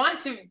 I want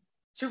to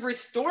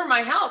restore my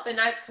health, and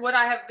that's what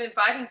I have been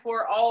fighting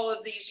for all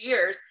of these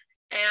years.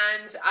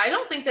 And I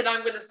don't think that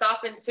I'm going to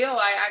stop until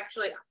I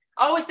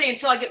always say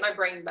until I get my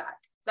brain back.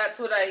 That's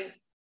what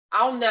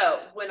I'll know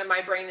when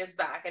my brain is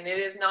back, and it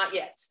is not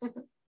yet.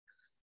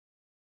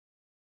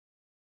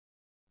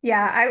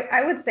 Yeah,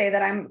 I would say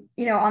that I'm,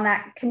 on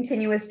that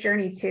continuous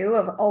journey too,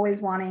 of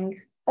always wanting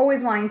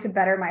to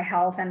better my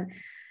health. And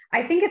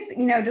I think it's,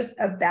 just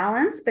a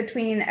balance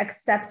between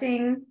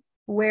accepting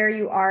where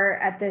you are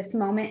at this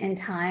moment in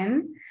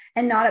time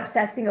and not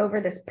obsessing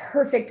over this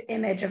perfect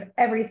image of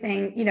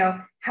everything,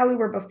 how we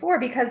were before,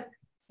 because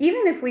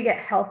even if we get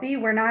healthy,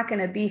 we're not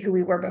going to be who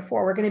we were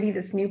before. We're going to be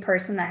this new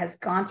person that has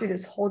gone through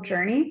this whole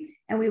journey,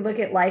 and we look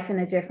at life in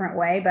a different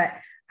way. But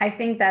I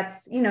think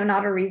that's,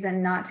 not a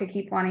reason not to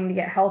keep wanting to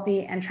get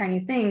healthy and try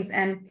new things.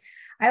 And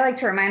I like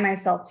to remind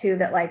myself too,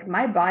 that like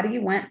my body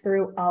went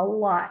through a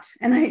lot,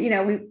 and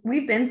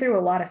we've been through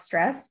a lot of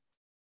stress,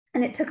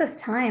 and it took us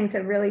time to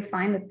really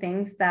find the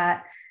things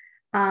that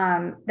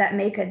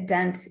make a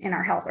dent in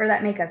our health or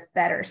that make us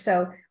better.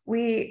 So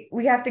we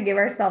have to give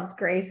ourselves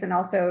grace and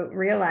also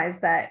realize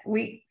that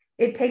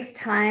it takes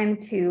time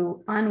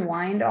to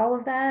unwind all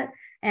of that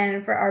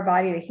and for our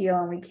body to heal.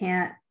 And we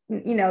can't,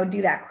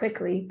 do that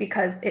quickly,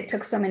 because it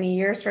took so many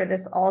years for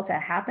this all to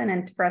happen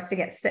and for us to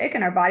get sick,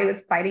 and our body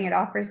was fighting it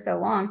off for so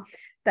long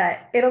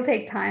that it'll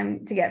take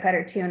time to get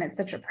better too. And it's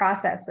such a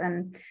process.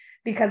 And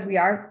because we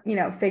are,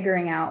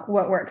 figuring out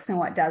what works and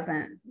what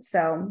doesn't.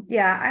 So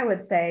yeah, I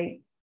would say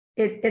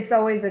it's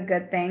always a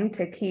good thing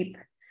to keep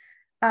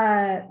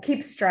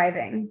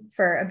striving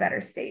for a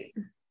better state.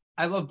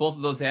 I love both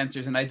of those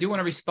answers. And I do want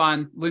to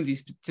respond, Lindsay,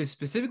 to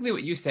specifically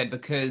what you said,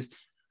 because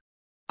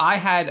I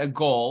had a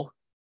goal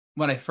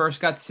when I first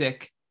got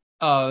sick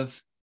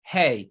of,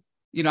 hey,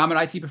 I'm an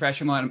IT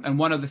professional, and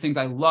one of the things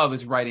I love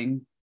is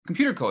writing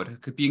computer code,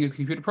 being a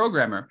computer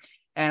programmer.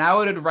 And I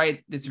would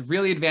write this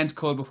really advanced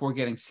code before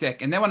getting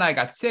sick. And then when I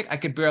got sick, I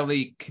could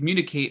barely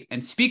communicate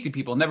and speak to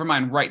people, never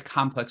mind write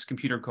complex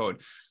computer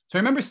code. So I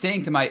remember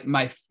saying to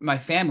my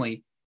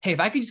family, hey, if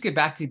I could just get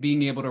back to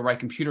being able to write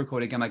computer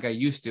code again like I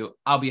used to,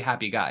 I'll be a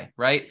happy guy,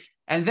 right?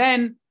 And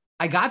then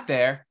I got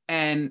there,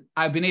 and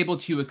I've been able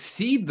to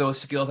exceed those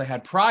skills I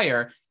had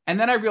prior. And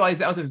then I realized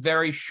that was a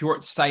very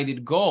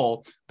short-sighted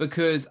goal,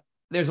 because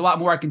there's a lot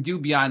more I can do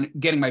beyond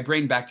getting my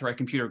brain back to write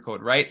computer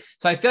code, right?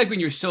 So I feel like when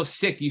you're so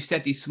sick, you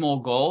set these small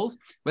goals,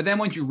 but then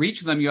once you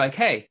reach them, you're like,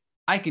 hey,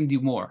 I can do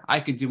more.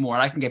 I can do more,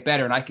 and I can get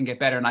better, and I can get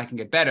better, and I can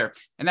get better.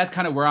 And that's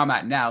kind of where I'm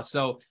at now.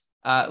 So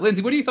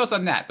Lindsay, what are your thoughts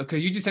on that?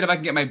 Because you just said if I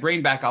can get my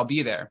brain back, I'll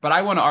be there. But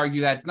I want to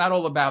argue that it's not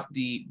all about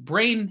the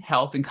brain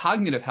health and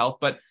cognitive health,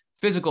 but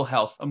physical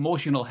health,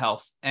 emotional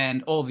health,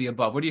 and all of the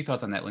above. What are your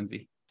thoughts on that,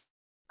 Lindsay?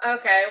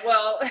 Okay,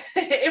 well,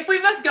 if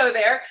we must go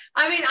there,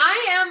 I mean,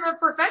 I am a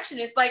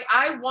perfectionist. Like,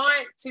 I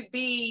want to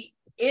be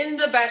in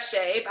the best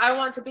shape. I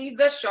want to be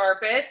the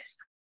sharpest.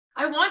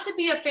 I want to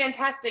be a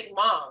fantastic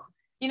mom.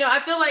 You know, I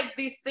feel like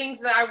these things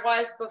that I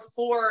was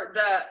before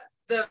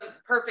the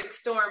perfect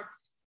storm,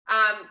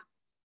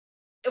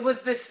 it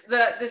was this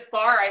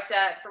bar I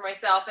set for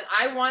myself, and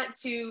I want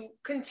to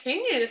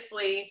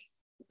continuously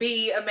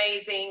be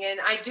amazing. And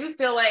I do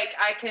feel like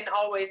I can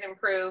always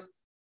improve.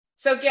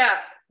 So yeah,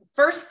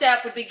 first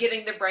step would be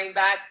getting the brain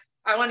back.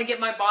 I want to get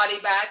my body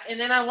back, and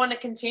then I want to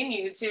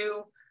continue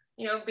to,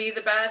 you know, be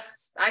the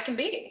best I can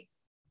be.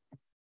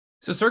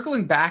 So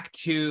circling back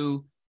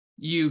to,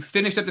 you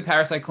finished up the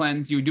Parasite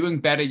Cleanse, you were doing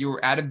better, you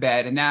were out of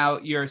bed, and now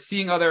you're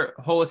seeing other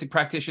holistic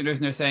practitioners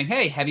and they're saying,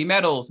 hey, heavy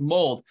metals,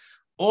 mold,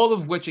 all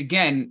of which,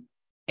 again,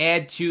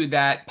 add to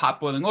that pot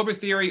boiling over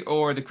theory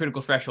or the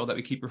critical threshold that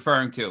we keep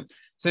referring to.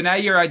 So now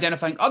you're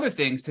identifying other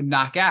things to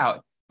knock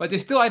out, but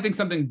there's still, I think,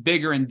 something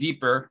bigger and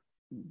deeper,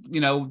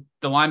 you know,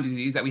 the Lyme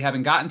disease that we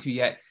haven't gotten to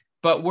yet.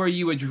 But were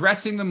you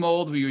addressing the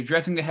mold? Were you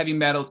addressing the heavy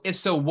metals? If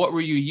so, what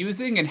were you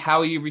using, and how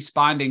are you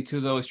responding to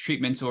those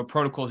treatments or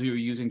protocols you were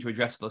using to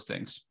address those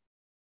things?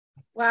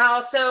 Wow.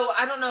 So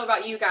I don't know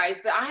about you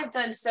guys, but I have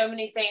done so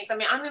many things. I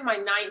mean, I'm in my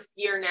 9th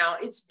year now.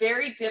 It's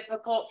very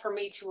difficult for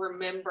me to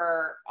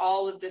remember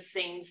all of the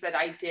things that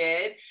I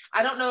did.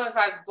 I don't know if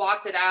I've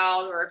blocked it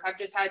out or if I've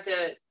just had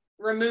to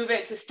remove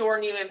it to store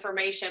new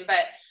information,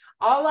 but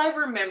all I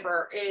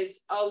remember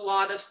is a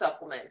lot of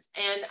supplements,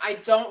 and I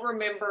don't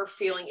remember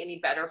feeling any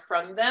better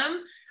from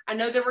them. I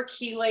know there were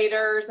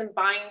chelators and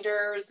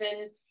binders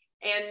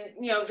and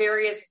you know,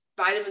 various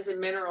vitamins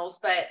and minerals,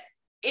 but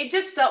it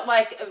just felt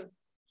like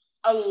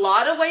a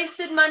lot of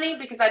wasted money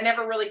because I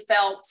never really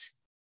felt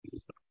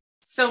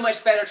so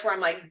much better to where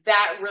I'm like,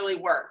 that really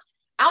worked.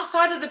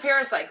 Outside of the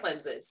parasite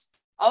cleanses,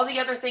 all the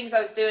other things I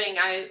was doing,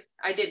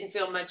 I didn't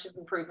feel much of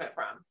improvement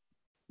from.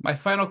 My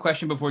final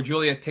question before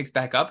Julia picks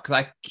back up, because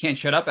I can't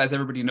shut up, as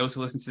everybody knows who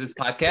listens to this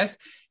podcast,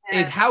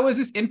 is how is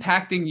this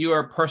impacting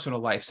your personal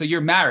life? So you're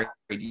married,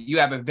 you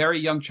have a very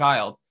young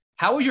child.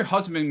 How was your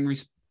husband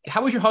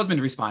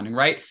responding,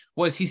 right?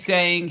 Was he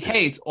saying,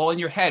 hey, it's all in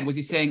your head? Was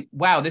he saying,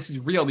 wow, this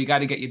is real, we got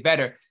to get you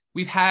better?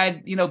 We've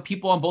had, you know,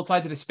 people on both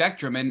sides of the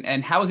spectrum,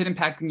 and how is it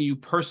impacting you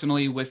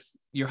personally with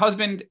your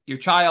husband, your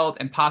child,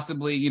 and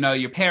possibly, you know,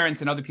 your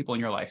parents and other people in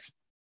your life?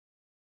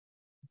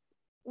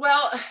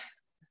 Well,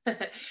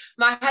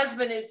 my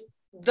husband is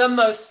the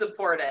most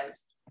supportive,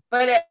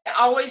 but it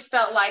always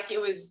felt like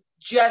it was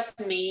just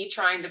me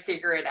trying to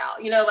figure it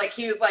out. You know, like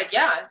he was like,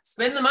 yeah,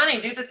 spend the money,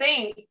 do the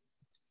things.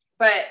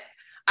 But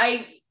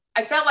I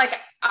felt like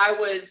I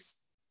was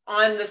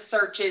on the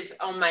searches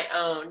on my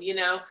own, you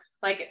know,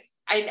 like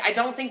I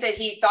don't think that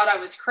he thought I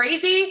was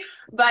crazy,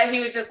 but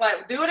he was just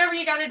like, do whatever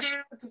you got to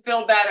do to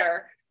feel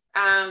better.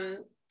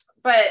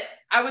 But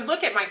I would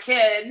look at my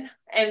kid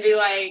and be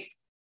like,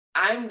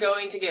 I'm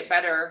going to get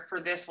better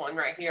for this one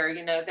right here.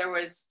 You know, that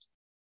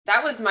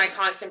was my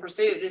constant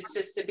pursuit, is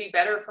just to be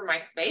better for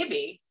my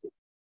baby.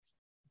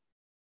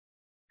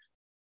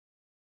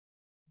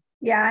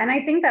 Yeah. And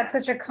I think that's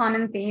such a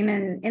common theme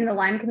in the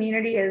Lyme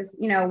community is,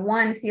 you know,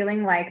 one,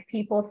 feeling like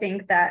people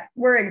think that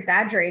we're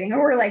exaggerating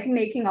or we're like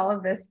making all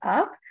of this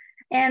up.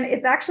 And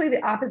it's actually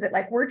the opposite.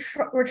 Like we're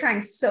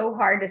trying so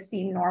hard to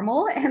see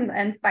normal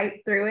and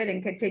fight through it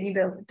and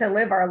continue to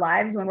live our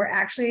lives when we're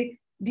actually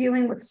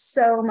dealing with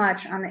so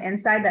much on the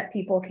inside that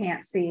people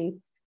can't see.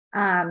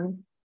 So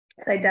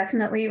I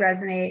definitely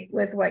resonate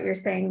with what you're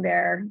saying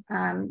there,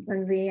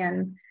 Lindsay.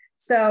 And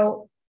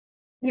so,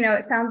 you know,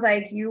 it sounds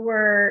like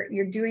you're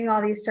doing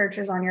all these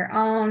searches on your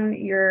own.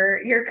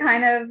 You're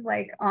kind of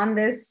like on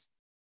this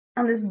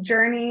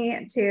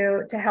journey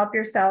to help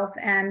yourself.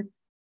 And,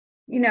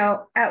 you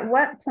know, at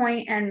what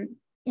point, and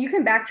you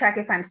can backtrack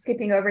if I'm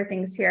skipping over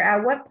things here,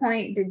 at what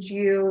point did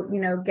you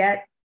know,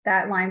 get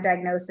that Lyme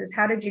diagnosis?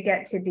 How did you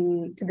get to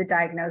the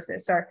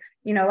diagnosis? Or,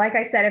 you know, like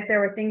I said, if there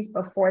were things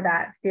before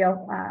that,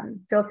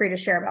 feel free to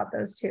share about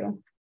those too.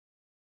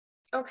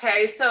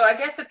 Okay, so I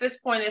guess at this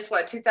point it's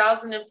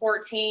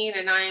 2014,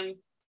 and I'm,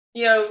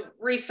 you know,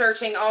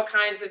 researching all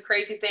kinds of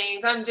crazy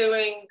things. I'm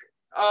doing,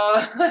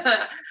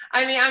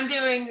 I'm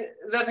doing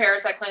the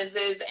parasite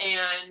cleanses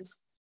and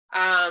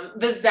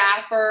the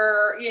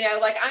zapper, you know,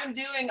 like I'm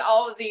doing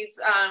all of these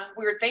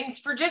weird things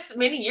for just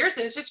many years.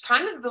 It was just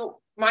kind of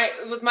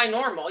it was my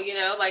normal, you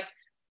know, like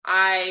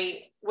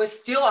I was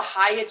still a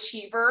high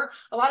achiever.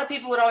 A lot of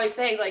people would always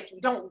say, like,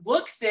 you don't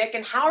look sick,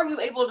 and how are you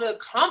able to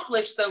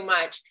accomplish so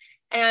much?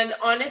 And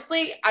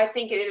honestly, I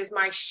think it is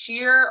my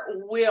sheer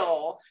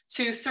will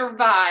to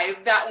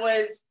survive that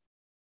was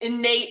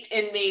innate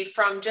in me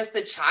from just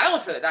the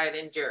childhood I'd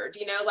endured.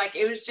 You know, like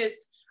it was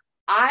just,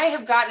 I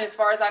have gotten as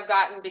far as I've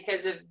gotten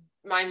because of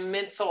my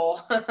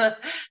mental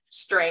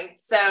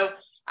strength. So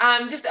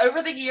just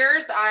over the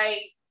years, I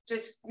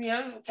just,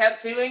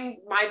 kept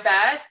doing my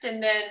best.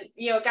 And then,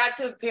 it got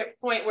to a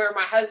point where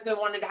my husband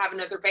wanted to have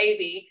another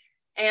baby.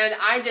 And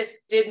I just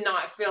did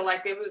not feel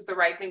like it was the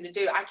right thing to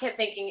do. I kept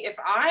thinking, if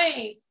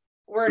I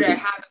were to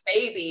have a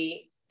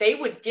baby, they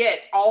would get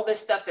all this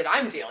stuff that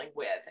I'm dealing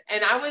with.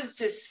 And I was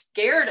just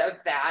scared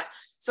of that.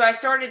 So I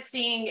started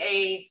seeing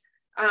a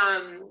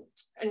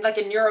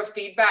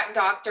neurofeedback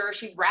doctor.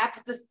 She'd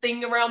wrap this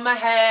thing around my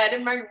head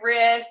and my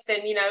wrist,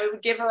 and, it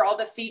would give her all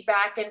the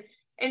feedback.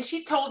 And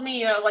she told me,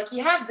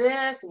 you have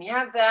this and you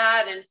have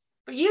that,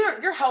 but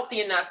you're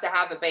healthy enough to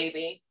have a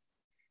baby.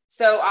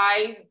 So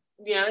I,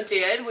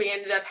 did. We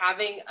ended up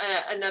having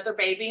another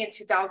baby in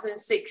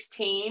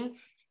 2016.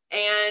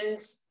 And,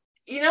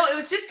 it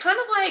was just kind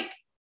of like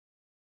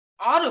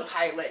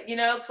autopilot.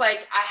 It's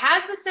like I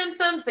had the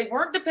symptoms. They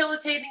weren't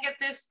debilitating at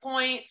this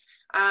point.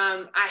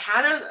 I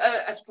had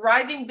a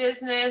thriving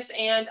business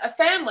and a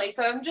family.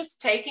 So I'm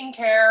just taking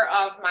care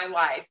of my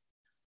life.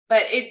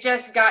 But it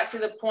just got to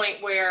the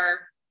point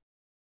where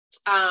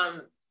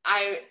I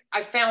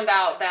found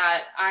out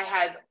that I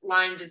had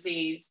Lyme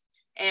disease,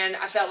 and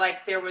I felt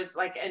like there was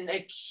like an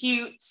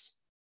acute,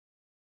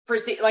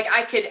 like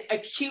I could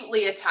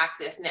acutely attack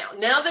this now.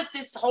 Now that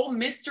this whole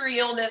mystery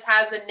illness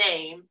has a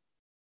name,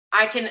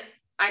 I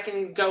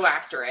can go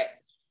after it.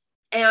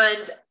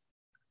 And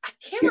I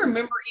can't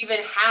remember even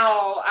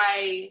how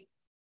I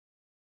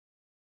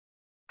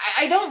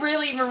don't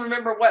really even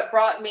remember what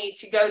brought me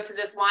to go to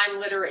this Lyme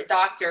literate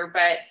doctor,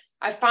 but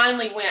I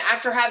finally went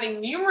after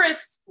having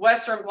numerous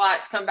Western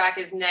blots come back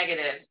as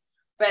negative.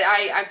 But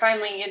I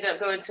finally ended up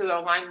going to a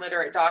Lyme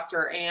literate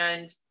doctor,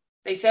 and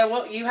they said,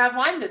 well, you have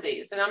Lyme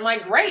disease. And I'm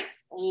like, great,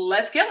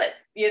 let's kill it,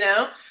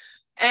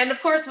 And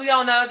of course, we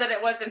all know that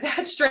it wasn't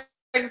that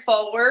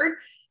straightforward.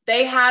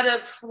 They had a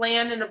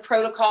plan and a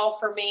protocol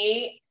for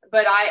me,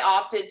 but I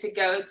opted to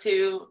go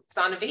to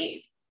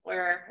Sainte-Avive,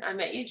 where I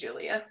met you,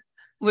 Julia.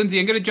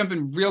 Lindsay, I'm going to jump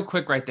in real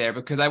quick right there,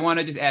 because I want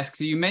to just ask.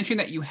 So you mentioned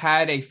that you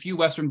had a few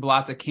Western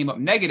blots that came up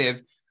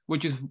negative,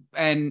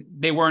 and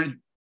they weren't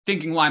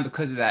thinking Lyme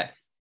because of that.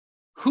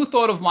 Who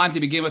thought of Lyme to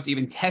begin with to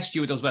even test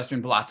you with those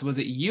Western blots? Was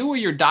it you or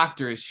your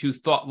doctors who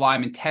thought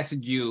Lyme and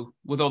tested you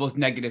with all those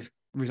negative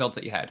results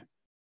that you had?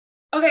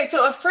 Okay,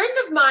 so a friend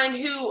of mine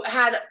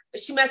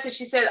she messaged,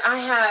 she said, I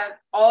have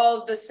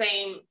all the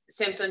same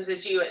symptoms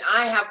as you, and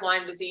I have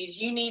Lyme disease.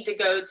 You need to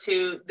go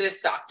to this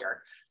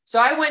doctor. So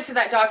I went to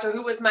that doctor,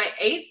 who was my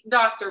 8th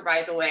doctor,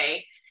 by the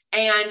way,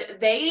 and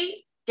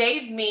they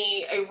gave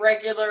me a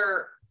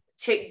regular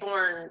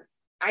tick-borne,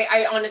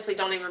 I honestly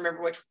don't even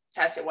remember which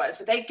test it was,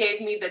 but they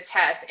gave me the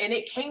test and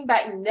it came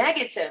back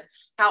negative.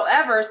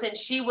 However, since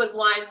she was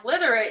Lyme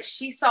literate,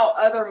 she saw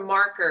other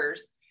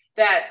markers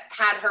that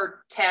had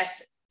her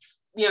test,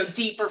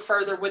 deeper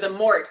further with a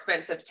more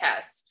expensive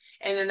test.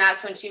 And then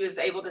that's when she was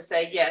able to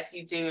say, yes,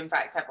 you do in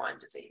fact have Lyme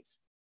disease.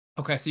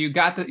 Okay. So you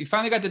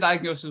finally got the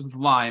diagnosis with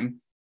Lyme.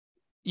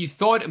 You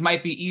thought it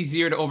might be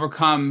easier to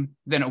overcome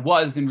than it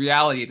was in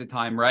reality at the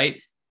time,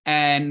 right?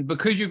 And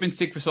because you've been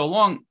sick for so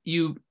long,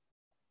 you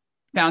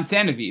found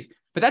Sainte-Avive.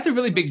 But that's a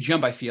really big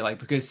jump, I feel like,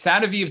 because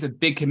Sainte-Avive is a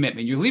big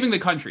commitment. You're leaving the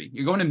country.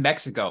 You're going to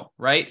Mexico,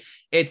 right?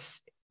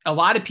 It's a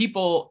lot of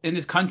people in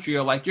this country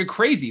are like, you're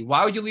crazy.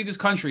 Why would you leave this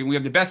country when we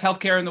have the best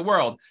healthcare in the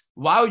world?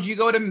 Why would you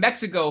go to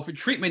Mexico for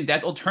treatment?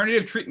 That's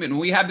alternative treatment when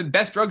we have the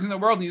best drugs in the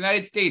world in the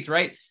United States,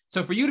 right?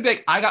 So for you to be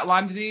like, I got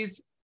Lyme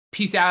disease,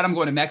 peace out, I'm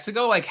going to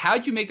Mexico. Like,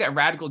 how'd you make that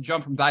radical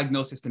jump from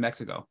diagnosis to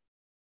Mexico?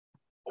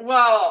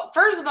 Well,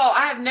 first of all,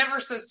 I have never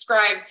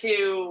subscribed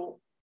to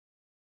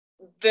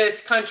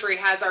this country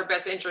has our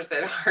best interest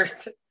at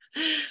heart.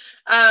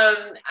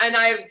 And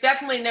I've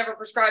definitely never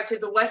prescribed to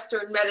the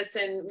Western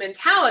medicine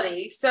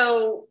mentality.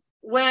 So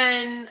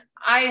when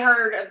I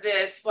heard of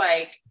this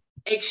like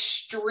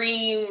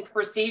extreme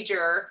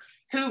procedure,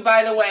 who,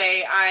 by the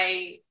way,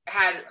 I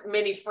had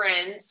many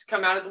friends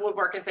come out of the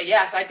woodwork and say,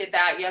 yes, I did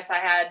that. Yes, I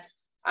had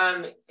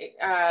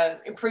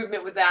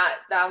improvement with that.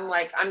 I'm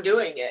like, I'm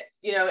doing it.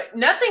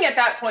 Nothing at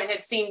that point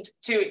had seemed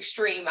too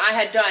extreme. I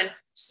had done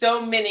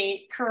so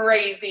many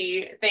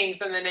crazy things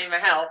in the name of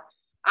health.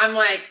 I'm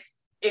like,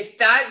 if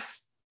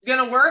that's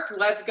going to work,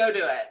 let's go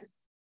do it.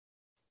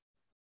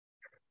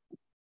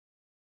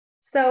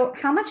 So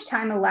how much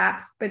time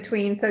elapsed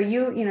between, so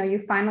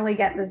you finally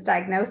get this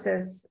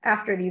diagnosis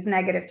after these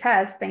negative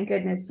tests. Thank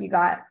goodness you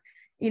got,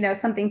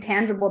 something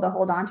tangible to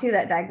hold on to,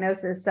 that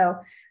diagnosis. So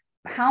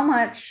how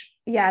much,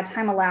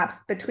 time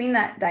elapsed between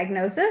that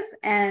diagnosis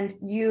and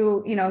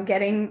you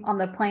getting on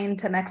the plane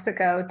to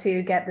Mexico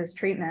to get this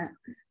treatment?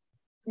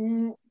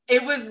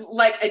 It was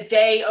like a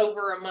day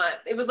over a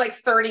month. It was like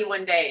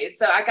 31 days.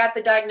 So I got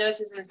the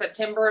diagnosis in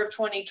September of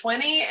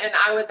 2020, and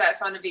I was at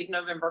Sainte-Avive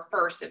November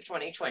 1st of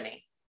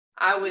 2020.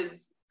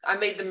 I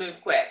made the move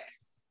quick.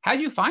 How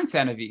did you find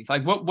Sainte-Avive?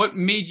 Like what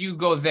made you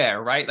go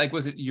there, right? Like,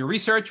 was it your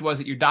research? Was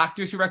it your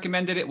doctors who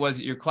recommended it? Was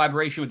it your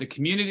collaboration with the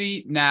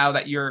community now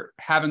that you're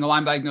having a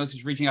Lyme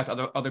diagnosis, reaching out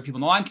to other people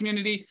in the Lyme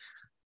community?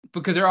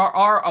 Because there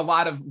are a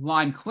lot of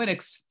Lyme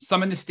clinics,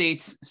 some in the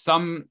States,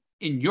 some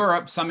in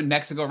Europe, some in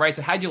Mexico, right?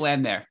 So how'd you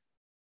land there?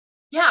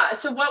 Yeah.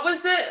 So what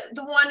was the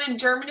one in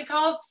Germany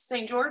called?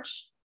 St.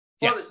 George?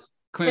 Yes.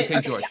 Clinic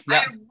St. George.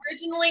 I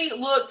originally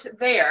looked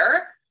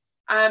there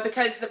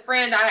because the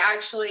friend I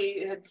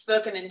actually had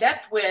spoken in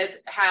depth with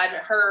had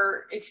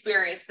her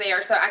experience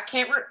there. So I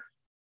can't,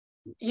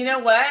 you know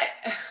what?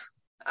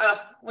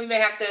 We may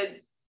have to.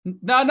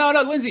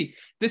 No, Lindsay,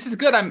 this is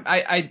good.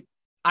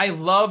 I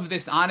love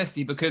this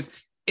honesty because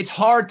it's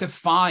hard to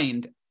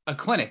find a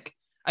clinic.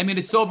 I mean,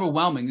 it's so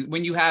overwhelming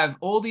when you have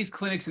all these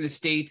clinics in the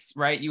States,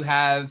 right? You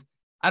have,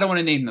 I don't want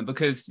to name them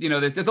because, you know,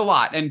 there's a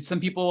lot. And some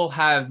people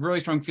have really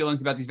strong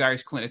feelings about these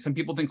various clinics. Some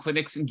people think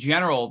clinics in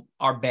general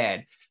are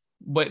bad,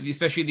 but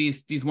especially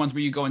these ones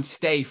where you go and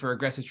stay for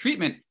aggressive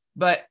treatment.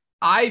 But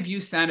I view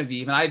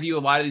Sanaviv and I view a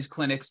lot of these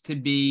clinics to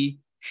be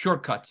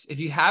shortcuts. If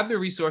you have the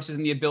resources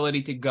and the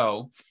ability to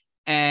go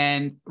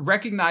and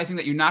recognizing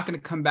that you're not going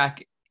to come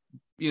back,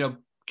 you know,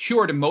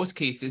 cured in most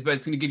cases, but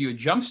it's going to give you a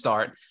jump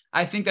start.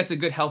 I think that's a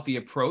good, healthy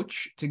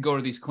approach to go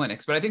to these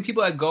clinics. But I think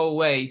people that go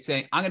away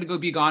saying, I'm going to go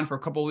be gone for a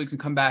couple of weeks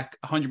and come back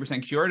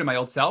 100% cured in my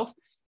old self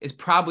is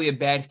probably a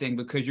bad thing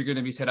because you're going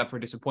to be set up for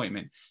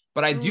disappointment.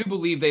 But I do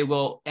believe they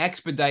will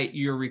expedite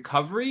your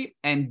recovery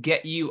and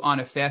get you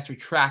on a faster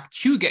track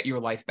to get your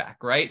life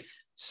back, right?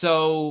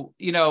 So,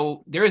 you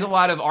know, there is a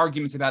lot of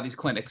arguments about these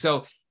clinics.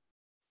 So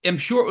I'm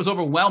sure it was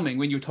overwhelming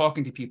when you were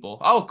talking to people.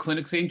 Oh,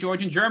 Clinic St.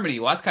 George in Germany.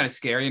 Well, that's kind of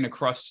scary. And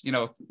across, you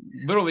know,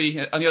 literally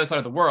on the other side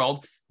of the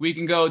world, we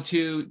can go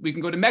to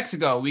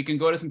Mexico. We can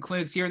go to some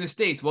clinics here in the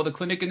States. Well, the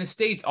clinic in the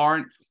States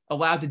aren't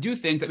allowed to do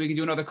things that we can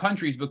do in other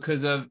countries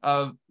because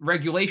of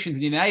regulations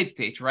in the United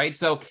States, right?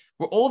 So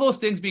were all those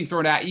things being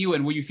thrown at you,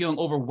 and were you feeling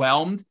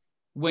overwhelmed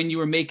when you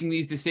were making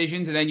these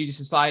decisions, and then you just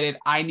decided,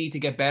 I need to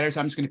get better, so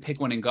I'm just going to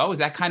pick one and go? Is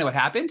that kind of what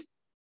happened?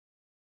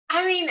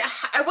 I mean,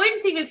 I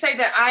wouldn't even say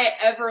that I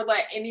ever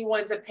let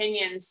anyone's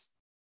opinions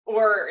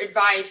or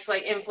advice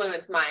like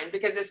influence mine,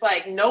 because it's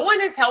like, no one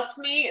has helped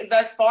me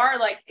thus far.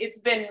 Like,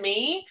 it's been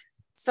me.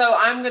 So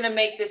I'm going to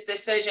make this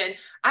decision.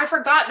 I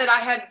forgot that I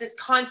had this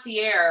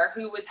concierge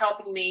who was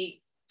helping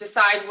me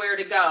decide where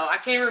to go. I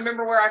can't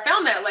remember where I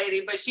found that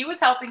lady, but she was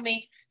helping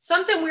me.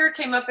 Something weird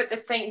came up at the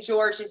St.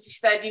 George and she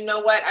said, you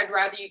know what? I'd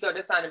rather you go to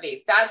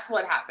Sanaviv. That's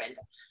what happened.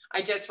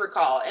 I just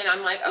recall. And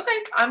I'm like,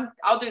 okay,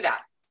 I'll do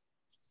that.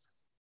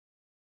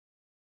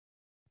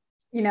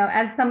 You know,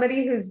 as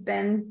somebody who's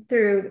been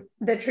through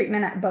the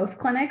treatment at both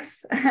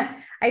clinics,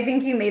 I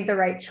think you made the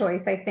right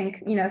choice. I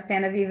think, you know,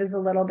 Sanaviv is a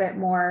little bit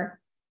more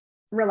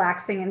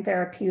relaxing and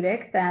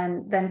therapeutic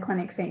than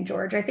Clinic St.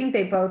 George. I think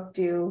they both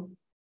do,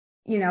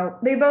 you know,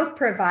 they both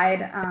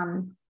provide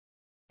an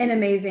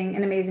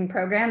amazing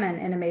program and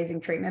an amazing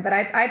treatment. But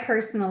I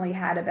personally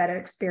had a better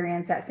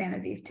experience at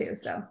Sanaviv too.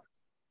 So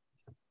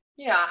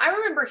yeah, I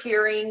remember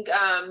hearing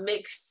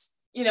mixed.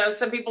 You know,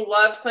 some people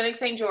loved Clinic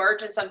St.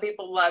 George and some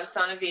people loved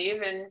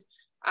Sanaviv. And,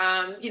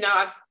 you know,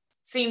 I've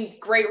seen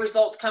great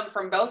results come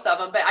from both of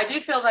them. But I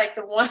do feel like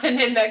the one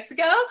in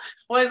Mexico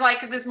was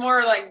like this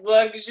more like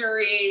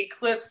luxury,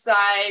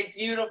 cliffside,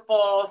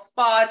 beautiful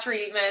spa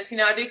treatments. You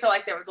know, I do feel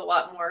like there was a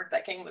lot more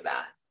that came with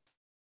that.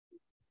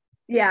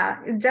 Yeah,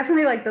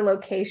 definitely like the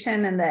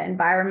location and the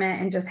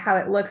environment and just how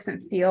it looks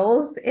and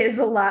feels is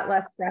a lot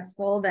less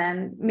stressful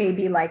than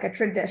maybe like a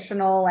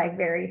traditional, like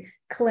very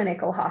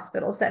clinical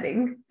hospital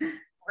setting.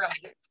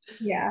 Right.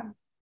 Yeah.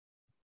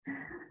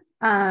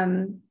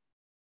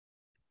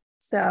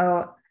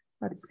 So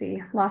let's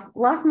see,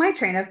 lost my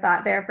train of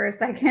thought there for a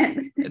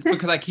second. It's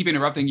because I keep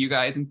interrupting you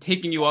guys and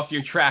taking you off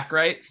your track,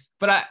 right?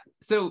 But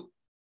so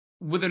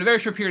within a very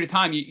short period of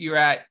time, you're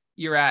at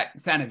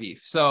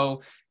Sanaviv.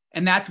 So,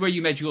 and that's where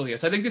you met Julia.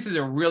 So I think this is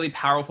a really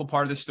powerful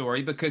part of the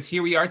story, because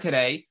here we are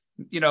today,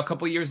 you know, a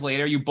couple of years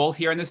later, you both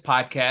here on this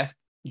podcast.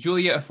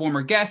 Julia, a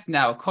former guest,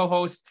 now a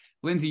co-host.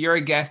 Lindsay, you're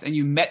a guest, and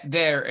you met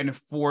there and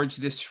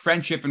forged this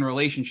friendship and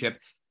relationship.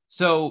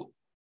 So,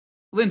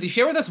 Lindsay,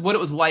 share with us what it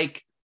was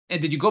like.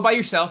 And did you go by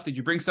yourself? Did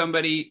you bring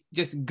somebody?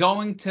 Just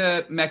going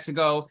to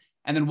Mexico,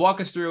 and then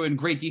walk us through in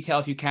great detail,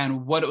 if you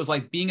can, what it was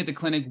like being at the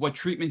clinic, what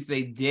treatments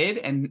they did,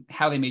 and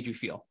how they made you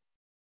feel.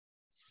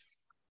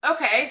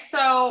 Okay,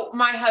 so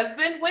my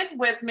husband went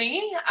with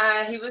me.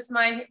 He was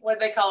my, what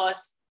they call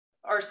us,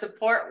 our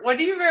support. What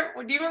do you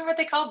remember? Do you remember what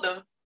they called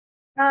them?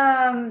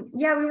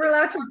 Yeah, we were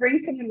allowed to bring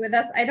someone with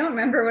us. I don't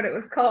remember what it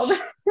was called.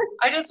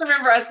 I just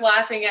remember us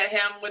laughing at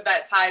him with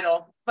that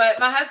title. But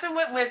my husband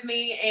went with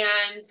me,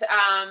 and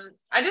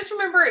I just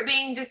remember it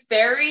being just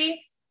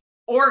very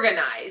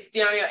organized.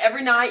 You know,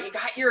 every night you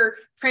got your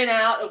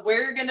printout of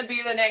where you're going to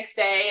be the next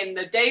day, and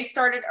the day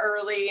started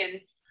early.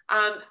 And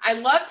I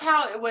loved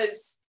how it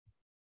was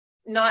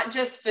not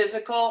just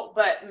physical,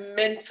 but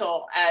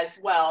mental as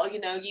well.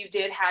 You know, you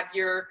did have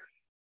your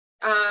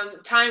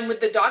time with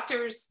the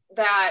doctors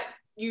that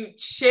you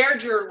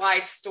shared your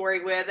life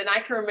story with. And I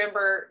can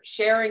remember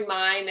sharing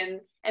mine,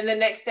 and the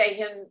next day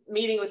him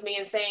meeting with me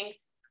and saying,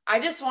 I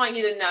just want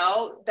you to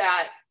know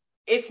that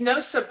it's no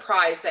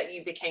surprise that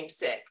you became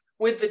sick.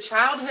 With the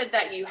childhood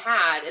that you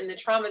had and the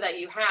trauma that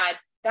you had,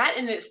 that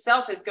in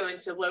itself is going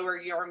to lower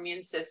your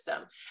immune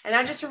system. And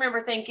I just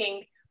remember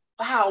thinking,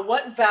 wow,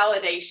 what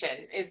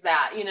validation is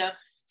that? You know,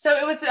 so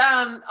it was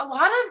a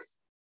lot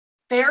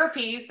of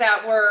therapies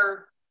that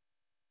were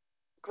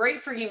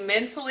great for you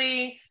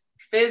mentally,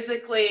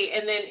 physically,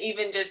 and then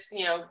even just,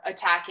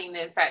 attacking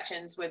the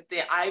infections with the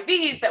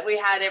IVs that we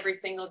had every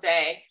single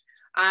day.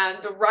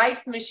 The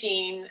Rife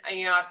machine,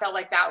 I felt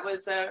like that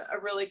was a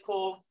really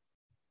cool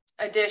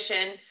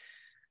addition.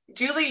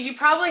 Julie, you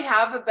probably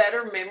have a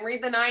better memory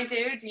than I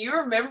do. Do you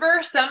remember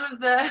some of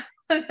the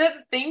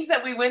things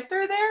that we went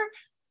through there?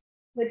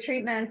 The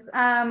treatments.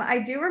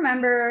 I do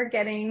remember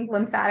getting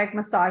lymphatic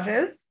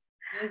massages.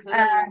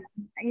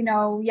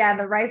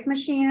 The Rife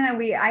machine.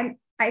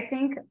 I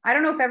think, I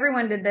don't know if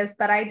everyone did this,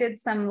 but I did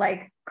some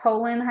like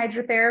colon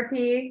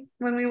hydrotherapy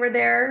when we were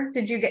there.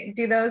 Did you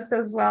do those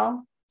as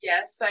well?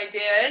 Yes, I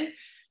did.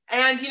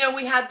 And,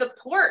 we had the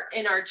port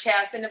in our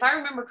chest. And if I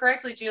remember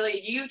correctly,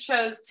 Julie, you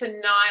chose to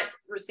not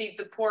receive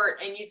the port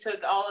and you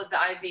took all of the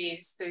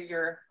IVs through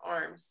your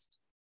arms.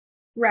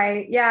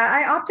 Right. Yeah.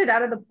 I opted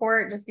out of the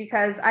port just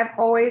because I've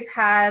always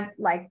had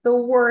like the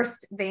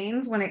worst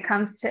veins when it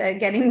comes to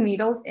getting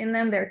needles in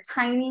them. They're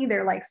tiny.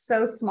 They're like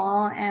so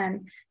small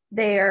and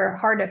they're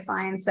hard to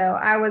find. So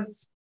I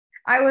was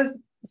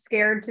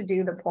scared to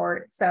do the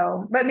port.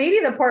 So, but maybe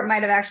the port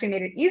might have actually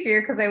made it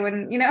easier because I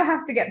wouldn't,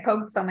 have to get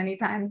poked so many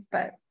times,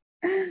 but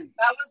that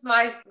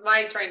was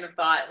my train of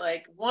thought,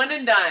 like one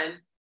and done.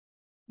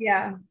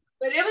 Yeah.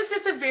 But it was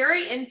just a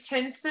very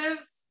intensive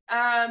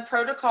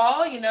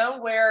protocol,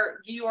 where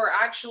you are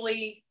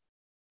actually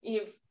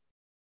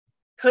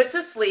put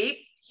to sleep,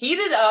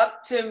 heated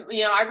up to,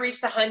 I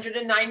reached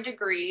 109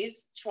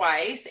 degrees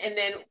twice. And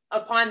then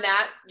upon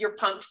that, you're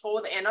pumped full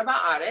of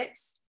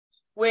antibiotics,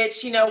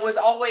 which, was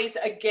always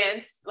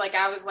against, like,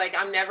 I was like,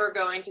 I'm never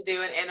going to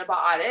do an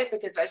antibiotic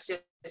because that's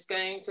just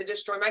going to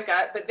destroy my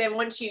gut. But then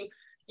once you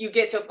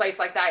get to a place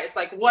like that, it's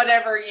like,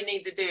 whatever you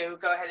need to do,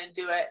 go ahead and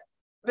do it.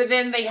 But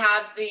then they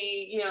have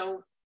the,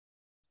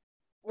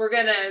 we're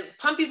going to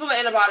pump you full of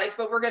antibiotics,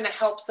 but we're going to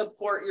help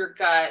support your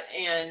gut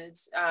and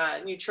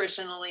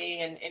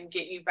nutritionally and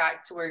get you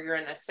back to where you're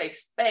in a safe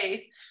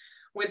space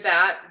with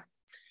that.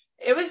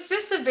 It was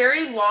just a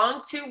very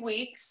long 2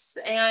 weeks.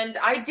 And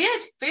I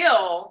did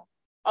feel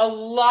a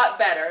lot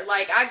better.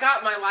 Like I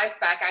got my life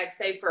back, I'd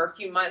say, for a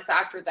few months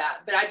after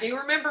that. But I do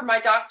remember my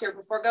doctor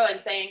before going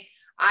saying,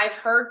 I've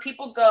heard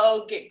people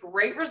go get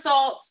great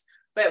results,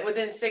 but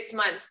within 6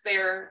 months,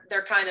 they're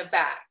kind of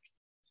back.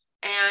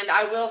 And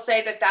I will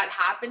say that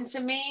happened to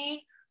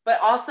me, but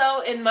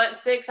also in month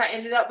 6, I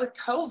ended up with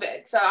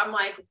COVID. So I'm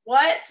like,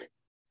 what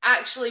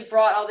actually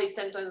brought all these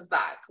symptoms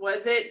back?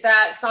 Was it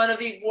that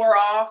Soniviv wore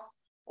off,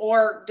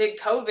 or did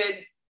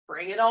COVID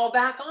bring it all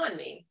back on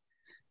me?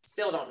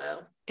 Still don't know.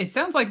 It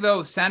sounds like,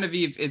 though,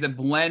 Soniviv is a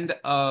blend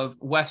of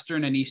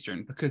Western and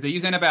Eastern because they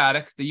use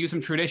antibiotics. They use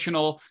some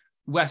traditional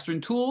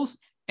Western tools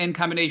in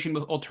combination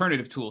with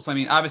alternative tools. I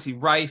mean, obviously,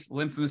 Rife,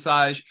 lymph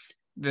massage,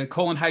 the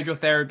colon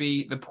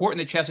hydrotherapy, the port in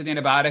the chest with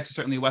antibiotics is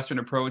certainly a Western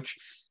approach.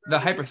 The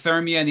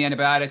hyperthermia and the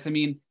antibiotics. I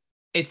mean,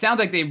 it sounds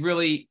like they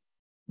really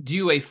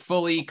do a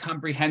fully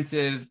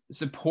comprehensive,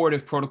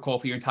 supportive protocol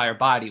for your entire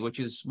body, which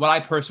is what I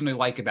personally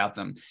like about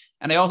them.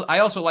 And I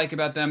also like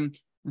about them,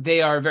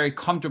 they are a very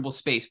comfortable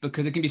space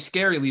because it can be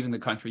scary leaving the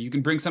country. You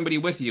can bring somebody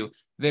with you.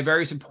 They're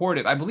very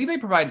supportive. I believe they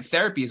provide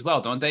therapy as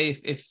well, don't they?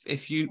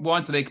 If you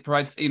want, so they can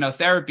provide,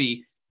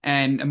 therapy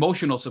and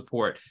emotional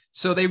support.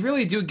 So they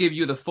really do give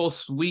you the full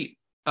suite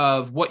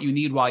of what you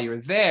need while you're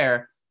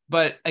there.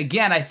 But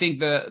again, I think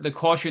the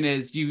caution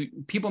is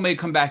people may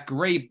come back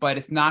great, but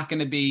it's not going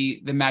to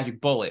be the magic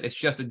bullet. It's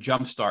just a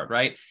jump start,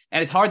 right?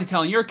 And it's hard to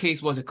tell in your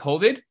case, was it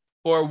COVID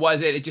or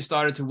was it just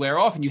started to wear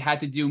off and you had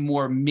to do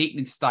more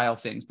maintenance style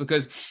things?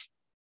 Because,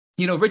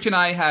 Rich and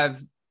I have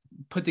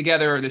put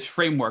together this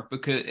framework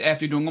because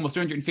after doing almost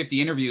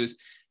 350 interviews,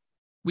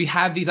 we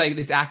have this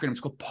acronym, it's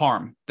called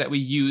PARM, that we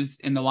use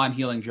in the Lyme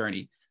healing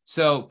journey.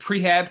 So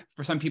prehab,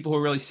 for some people who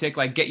are really sick,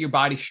 like get your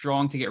body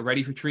strong to get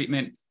ready for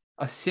treatment.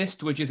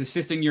 Assist, which is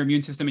assisting your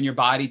immune system in your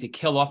body to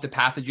kill off the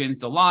pathogens,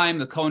 the Lyme,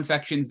 the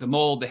co-infections, the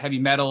mold, the heavy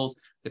metals,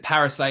 the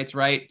parasites,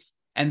 right?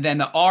 And then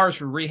the R is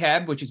for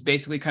rehab, which is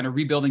basically kind of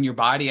rebuilding your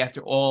body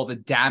after all the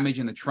damage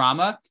and the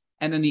trauma.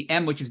 And then the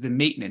M, which is the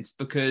maintenance,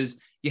 because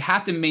you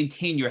have to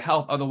maintain your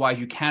health. Otherwise,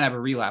 you can have a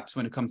relapse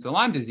when it comes to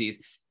Lyme disease.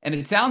 And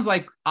it sounds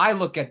like I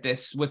look at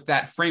this with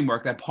that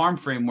framework, that PARM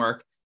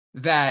framework,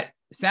 that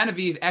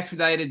Soniviv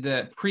expedited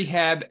the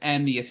prehab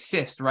and the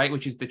assist, right,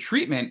 which is the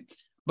treatment,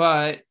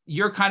 but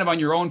you're kind of on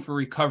your own for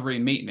recovery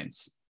and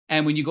maintenance.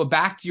 And when you go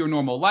back to your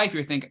normal life,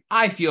 you're thinking,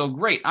 I feel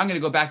great. I'm going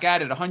to go back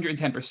at it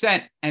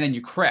 110%. And then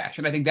you crash.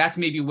 And I think that's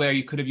maybe where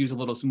you could have used a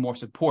little some more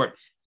support.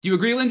 Do you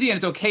agree, Lindsay? And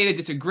it's okay to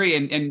disagree.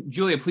 And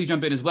Julia, please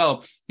jump in as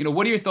well.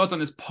 What are your thoughts on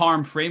this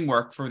PARM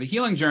framework for the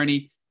healing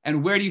journey?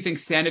 And where do you think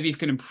Soniviv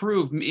can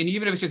improve? And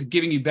even if it's just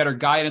giving you better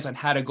guidance on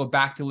how to go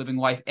back to living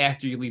life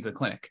after you leave the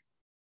clinic.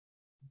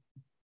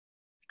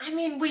 I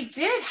mean, we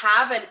did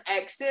have an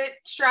exit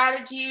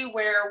strategy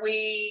where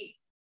we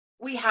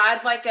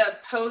had like a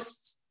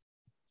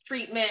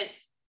post-treatment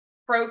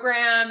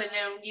program, and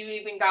then you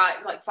even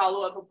got like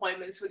follow-up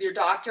appointments with your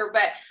doctor.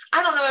 But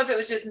I don't know if it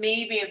was just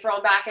me being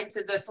thrown back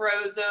into the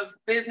throes of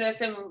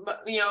business and,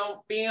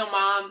 being a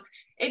mom.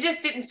 It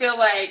just didn't feel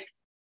like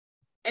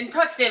and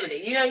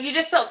proximity, you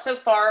just felt so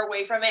far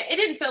away from it. It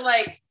didn't feel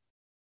like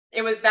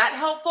it was that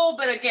helpful,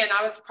 but again,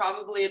 I was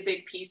probably a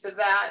big piece of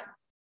that.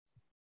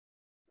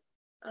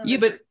 Yeah,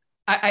 but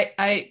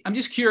I'm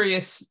just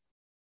curious.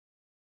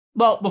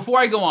 Well, before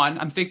I go on,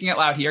 I'm thinking out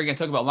loud here. I'm going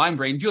to talk about Lime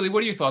Brain. Julie,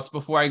 what are your thoughts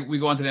before we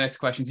go on to the next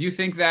question? Do you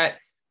think that,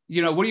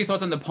 what are your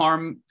thoughts on the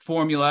PARM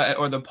formula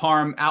or the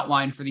PARM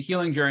outline for the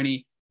healing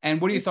journey? And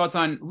what are your thoughts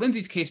on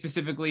Lindsay's case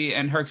specifically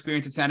and her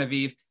experience at Santa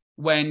Vive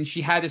when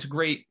she had this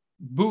great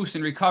boost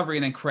in recovery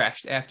and then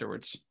crashed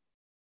afterwards?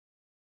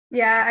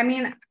 Yeah, I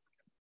mean,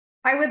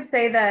 I would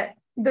say that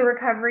the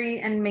recovery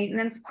and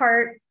maintenance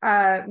part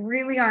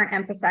really aren't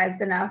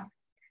emphasized enough.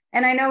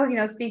 And I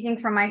know, speaking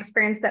from my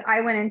experience, that I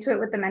went into it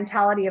with the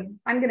mentality of,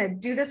 I'm going to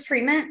do this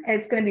treatment.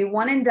 It's going to be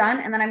one and done.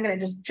 And then I'm going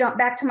to just jump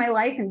back to my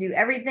life and do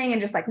everything and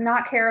just like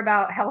not care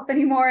about health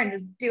anymore and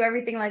just do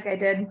everything like I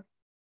did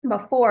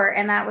before.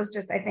 And that was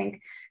just, I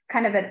think,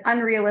 kind of an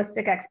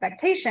unrealistic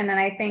expectation. And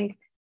I think,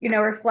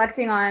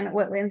 reflecting on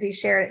what Lindsay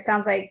shared, it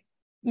sounds like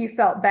you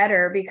felt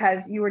better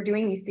because you were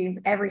doing these things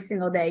every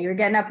single day. You were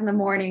getting up in the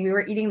morning. We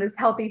were eating this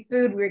healthy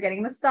food. We were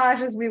getting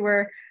massages. We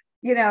were,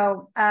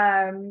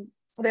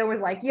 there was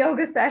like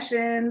yoga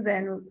sessions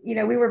and,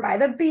 we were by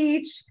the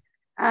beach.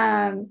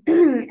 And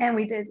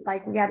we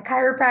had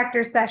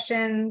chiropractor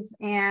sessions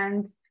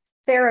and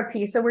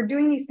therapy. So we're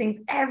doing these things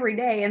every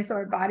day. And so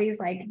our body's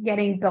like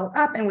getting built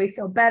up and we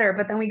feel better,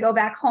 but then we go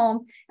back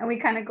home and we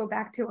kind of go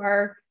back to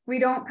we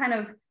don't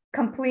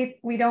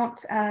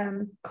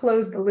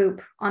close the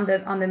loop on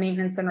the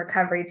maintenance and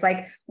recovery. It's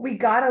like we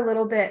got a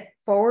little bit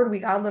forward, we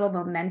got a little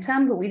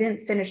momentum, but we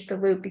didn't finish the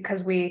loop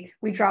because we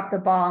dropped the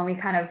ball and we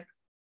kind of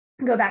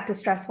go back to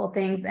stressful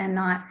things and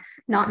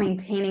not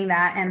maintaining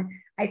that. And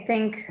I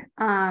think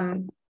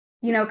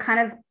kind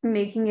of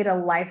making it a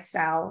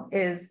lifestyle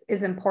is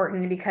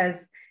important,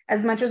 because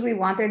as much as we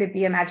want there to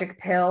be a magic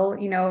pill,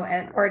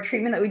 or a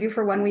treatment that we do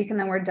for 1 week and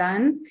then we're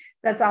done,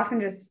 that's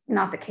often just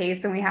not the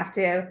case. And we have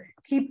to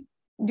keep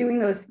doing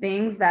those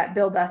things that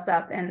build us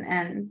up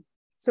and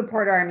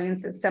support our immune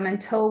system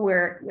until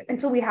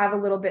we have a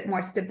little bit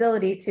more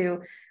stability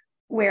to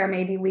where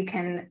maybe we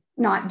can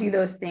not do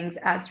those things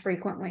as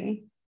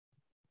frequently.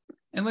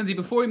 And Lindsay,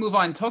 before we move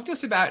on, talk to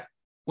us about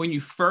when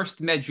you first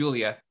met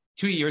Julia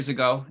 2 years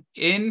ago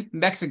in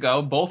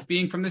Mexico, both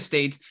being from the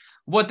States,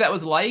 what that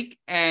was like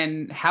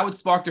and how it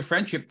sparked a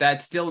friendship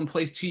that's still in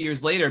place 2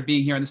 years later,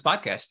 being here on this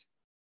podcast.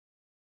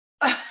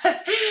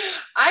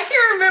 I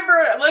can remember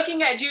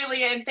looking at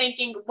Julia and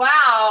thinking,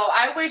 wow,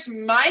 I wish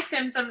my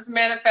symptoms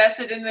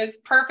manifested in this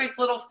perfect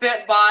little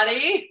fit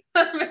body,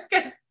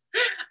 because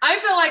I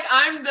feel like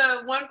I'm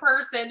the one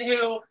person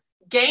who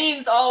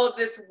gains all of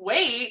this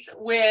weight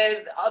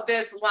with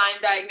this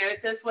Lyme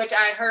diagnosis, which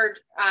I heard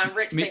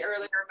Rich say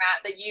earlier,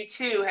 Matt, that you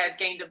too had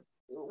gained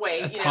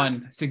weight. A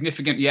ton.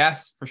 Significant,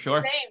 yes, for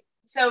sure. Same.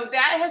 So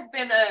that has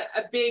been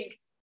a big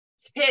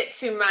hit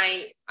to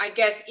my, I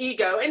guess,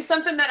 ego, and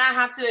something that I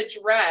have to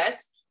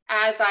address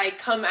as I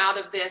come out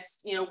of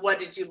this. What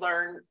did you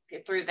learn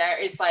through there?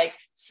 It's like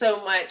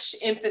so much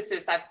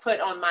emphasis I've put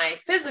on my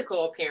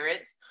physical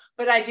appearance,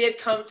 but I did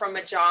come from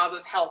a job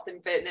of health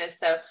and fitness.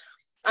 So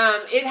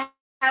it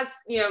has,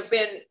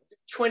 been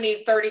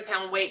 20, 30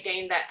 pound weight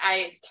gain that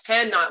I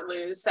cannot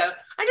lose. So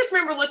I just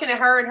remember looking at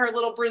her in her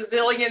little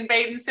Brazilian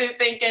bathing suit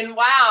thinking,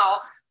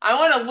 wow, I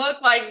want to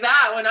look like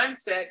that when I'm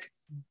sick.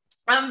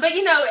 But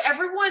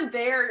everyone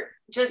there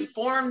just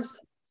forms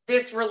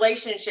this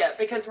relationship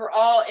because we're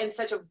all in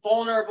such a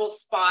vulnerable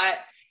spot.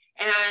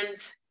 And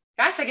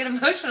gosh, I get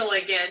emotional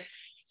again,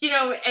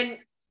 and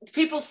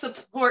people's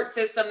support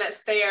system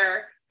that's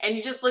there. And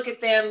you just look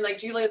at them, like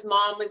Julia's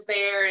mom was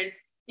there, and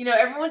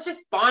everyone's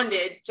just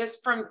bonded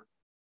just from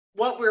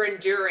what we're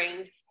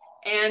enduring.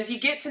 And you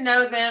get to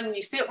know them and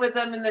you sit with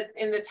them in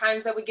the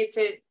times that we get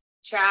to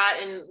chat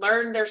and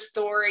learn their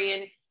story.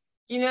 And,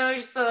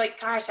 just like,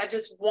 gosh, I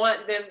just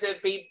want them to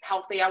be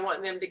healthy. I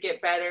want them to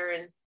get better.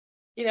 And,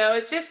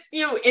 it's just,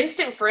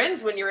 instant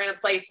friends when you're in a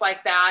place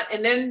like that.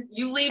 And then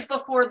you leave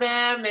before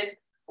them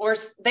or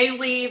they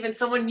leave and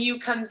someone new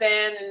comes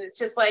in. And it's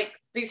just like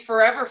these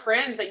forever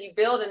friends that you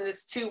build in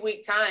this 2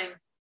 week time.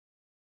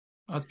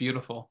 Oh, that's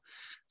beautiful.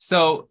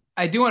 So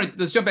I do want to,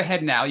 let's jump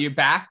ahead now. You're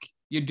back,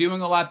 you're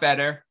doing a lot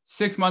better.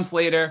 6 months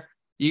later,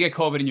 you get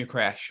COVID and you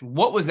crash.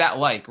 What was that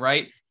like,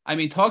 right? I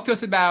mean, talk to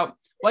us about,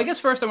 well, I guess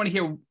first I want to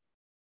hear,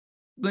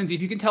 Lindsay,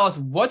 if you can tell us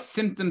what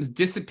symptoms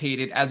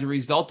dissipated as a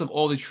result of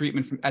all the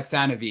treatment at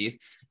Santa Vive,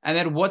 and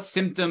then what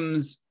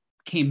symptoms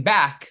came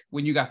back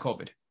when you got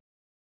COVID.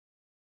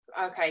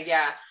 Okay,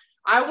 yeah.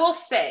 I will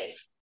say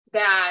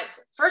that,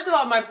 first of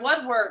all, my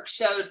blood work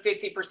showed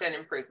 50%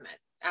 improvement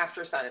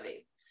after Santa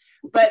Vive.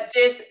 But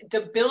this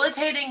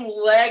debilitating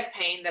leg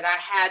pain that I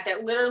had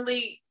that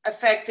literally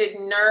affected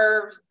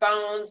nerves,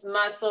 bones,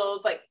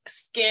 muscles, like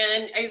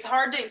skin, it's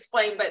hard to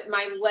explain, but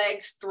my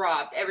legs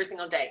throbbed every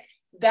single day.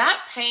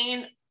 That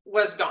pain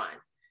was gone.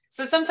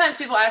 So sometimes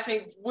people ask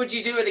me, would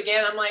you do it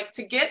again? I'm like,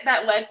 to get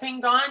that leg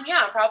pain gone?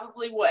 Yeah, I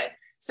probably would.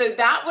 So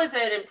that was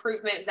an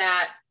improvement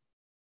that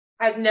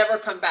has never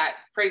come back.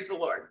 Praise the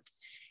Lord.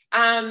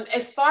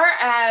 As far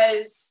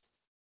as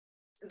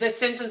the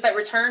symptoms that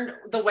returned,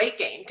 the weight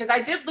gain, because I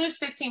did lose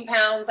 15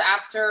 pounds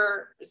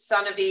after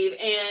Son of Eve,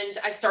 and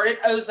I started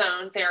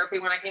ozone therapy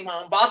when I came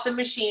home, bought the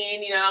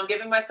machine, I'm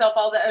giving myself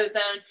all the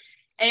ozone,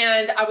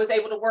 and I was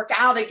able to work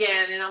out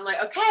again. And I'm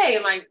like, okay,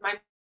 my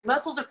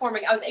muscles are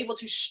forming. I was able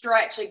to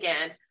stretch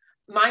again.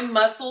 My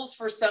muscles,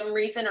 for some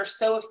reason, are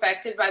so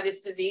affected by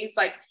this disease.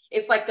 Like,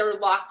 it's like they're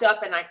locked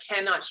up and I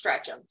cannot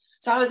stretch them.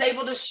 So I was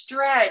able to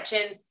stretch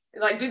and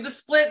like do the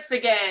splits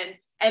again.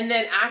 And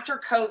then after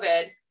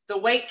COVID, the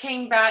weight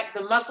came back,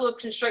 the muscle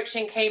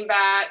constriction came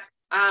back,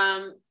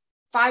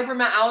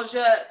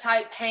 fibromyalgia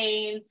type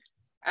pain,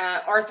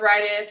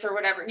 arthritis or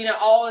whatever,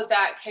 all of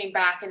that came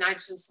back. And I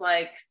was just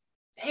like,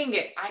 dang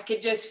it, I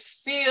could just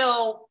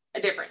feel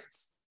a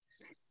difference.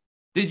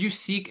 Did you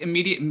seek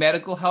immediate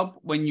medical help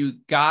when you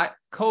got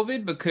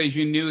COVID because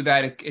you knew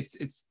that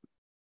it's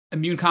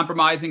immune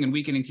compromising and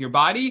weakening to your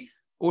body?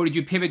 Or did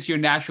you pivot to your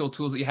natural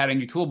tools that you had in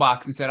your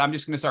toolbox and said, I'm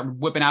just going to start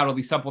whipping out all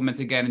these supplements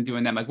again and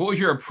doing them? Like, what was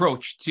your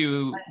approach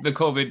to the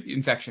COVID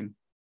infection?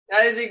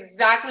 That is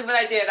exactly what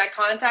I did. I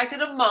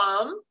contacted a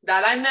mom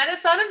that I met at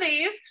Son of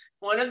Eve,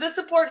 one of the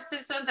support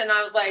systems, and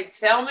I was like,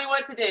 tell me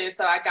what to do.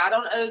 So I got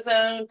on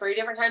ozone 3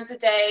 different times a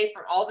day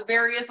from all the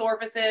various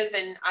orifices,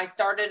 and I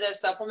started a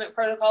supplement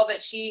protocol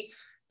that she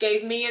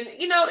gave me. And,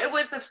 it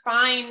was a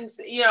fine,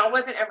 I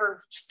wasn't ever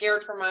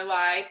scared for my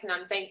life, and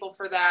I'm thankful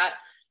for that.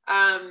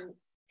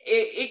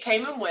 It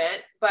came and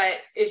went, but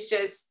it's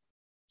just,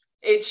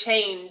 it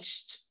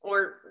changed,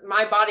 or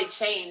my body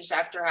changed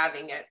after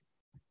having it.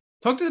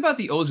 Talk to us about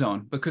the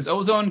ozone, because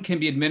ozone can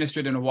be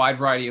administered in a wide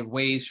variety of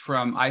ways,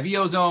 from IV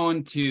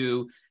ozone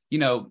to,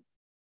 your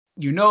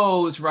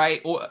nose,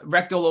 right? Or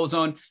rectal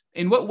ozone.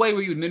 In what way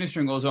were you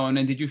administering ozone,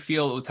 and did you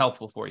feel it was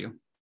helpful for you?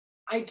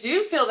 I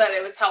do feel that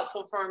it was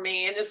helpful for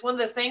me. And it's one of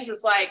those things,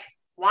 is like,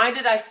 why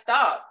did I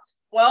stop?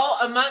 Well,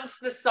 amongst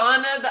the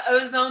sauna, the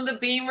ozone, the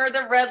beamer,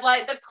 the red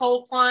light, the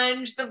cold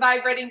plunge, the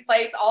vibrating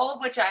plates, all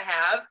of which I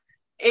have,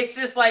 it's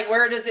just like,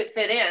 where does it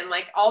fit in?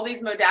 Like, all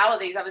these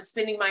modalities, I was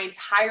spending my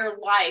entire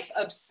life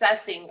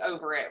obsessing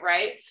over it,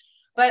 right?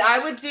 But I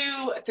would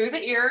do through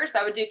the ears,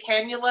 I would do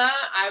cannula,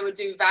 I would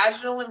do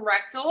vaginal and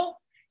rectal,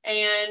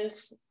 and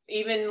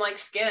even like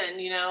skin,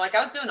 like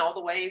I was doing all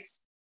the ways.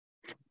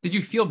 Did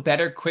you feel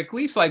better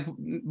quickly? So like,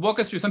 walk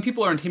us through. Some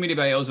people are intimidated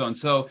by ozone.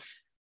 So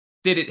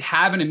did it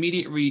have an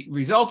immediate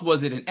result?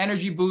 Was it an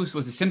energy boost?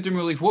 Was it symptom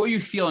relief? What were you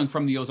feeling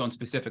from the ozone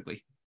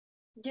specifically?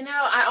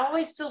 I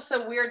always feel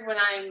so weird when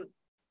I'm,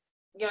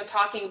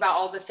 talking about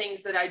all the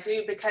things that I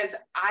do, because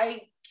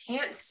I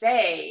can't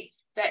say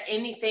that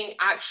anything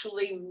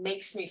actually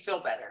makes me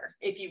feel better,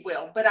 if you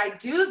will, but I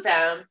do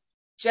them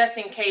just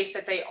in case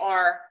that they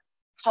are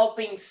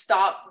helping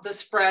stop the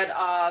spread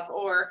of,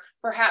 or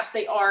perhaps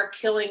they are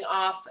killing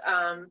off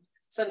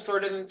some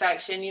sort of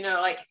infection.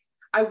 Like,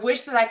 I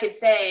wish that I could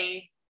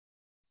say,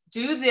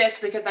 do this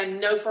because I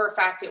know for a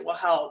fact it will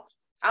help.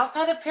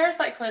 Outside of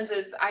parasite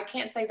cleanses, I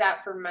can't say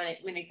that for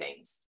many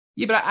things.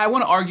 Yeah, but I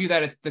want to argue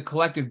that it's the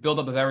collective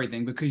buildup of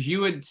everything, because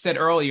you had said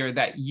earlier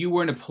that you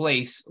were in a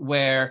place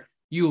where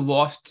you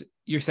lost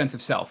your sense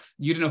of self.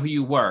 You didn't know who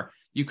you were.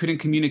 You couldn't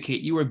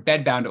communicate. You were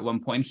bedbound at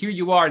one point. And here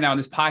you are now in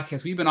this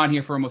podcast. We've been on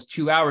here for almost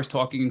 2 hours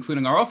talking,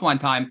 including our offline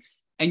time,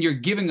 and you're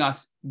giving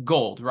us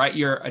gold, right?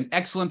 You're an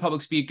excellent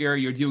public speaker.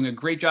 You're doing a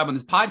great job on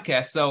this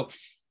podcast. So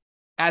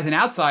as an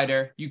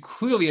outsider, you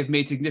clearly have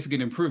made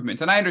significant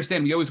improvements. And I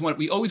understand we always want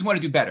to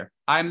do better.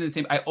 I'm the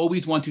same. I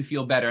always want to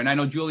feel better. And I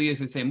know Julia is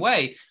the same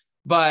way,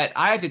 but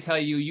I have to tell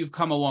you, you've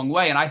come a long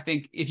way. And I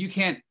think if you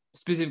can't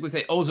specifically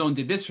say ozone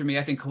did this for me,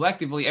 I think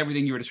collectively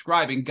everything you were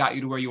describing got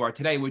you to where you are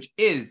today, which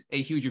is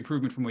a huge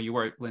improvement from where you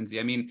were, Lindsay.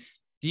 I mean,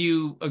 do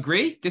you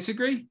agree,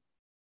 disagree?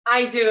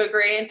 I do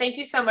agree. And thank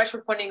you so much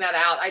for pointing that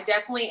out. I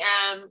definitely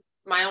am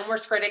my own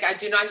worst critic. I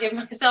do not give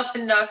myself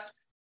enough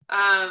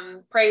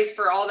praise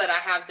for all that I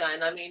have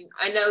done. I mean,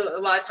 I know a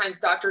lot of times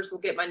doctors will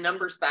get my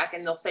numbers back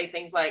and they'll say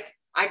things like,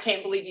 I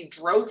can't believe you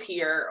drove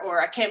here,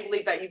 or I can't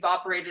believe that you've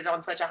operated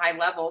on such a high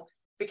level,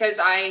 because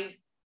I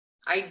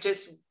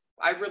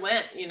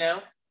relent,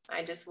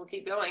 I just will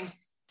keep going.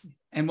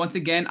 And once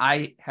again,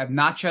 I have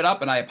not shut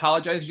up, and I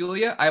apologize,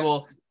 Julia. I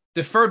will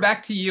defer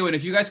back to you. And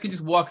if you guys could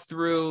just walk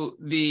through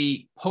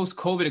the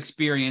post-COVID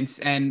experience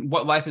and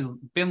what life has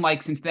been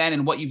like since then,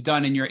 and what you've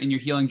done in your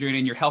healing journey,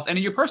 in your health, and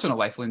in your personal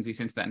life, Lindsay,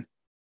 since then.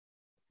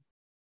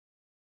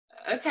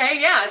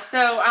 Okay. Yeah.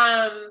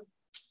 So,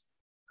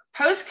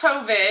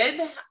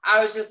 post-COVID,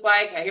 I was just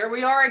like, here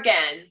we are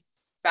again,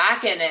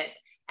 back in it.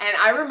 And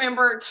I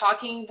remember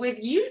talking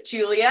with you,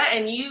 Julia,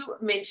 and you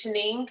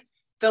mentioning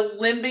the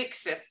limbic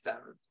system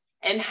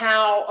and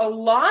how a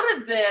lot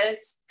of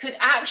this could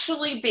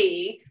actually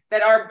be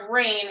that our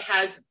brain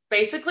has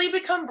basically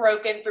become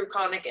broken through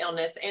chronic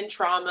illness and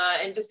trauma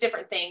and just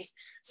different things.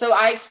 So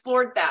I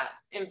explored that.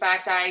 In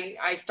fact,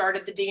 I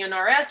started the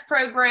DNRS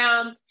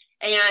program,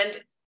 and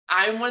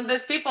I'm one of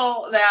those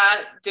people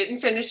that didn't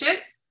finish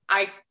it.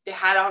 I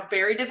had a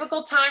very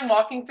difficult time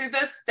walking through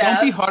this step.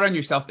 Don't be hard on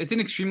yourself. It's an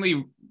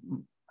extremely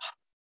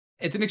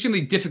it's an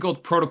extremely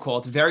difficult protocol.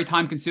 It's very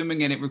time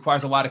consuming and it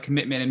requires a lot of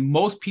commitment. And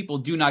most people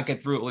do not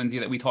get through it, Lindsay,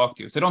 that we talk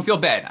to. So don't feel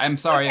bad. I'm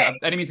sorry. Okay. I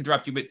didn't mean to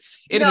interrupt you, but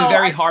it is a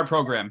very hard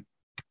program.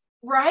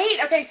 Right?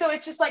 Okay. So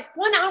it's just like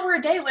 1 hour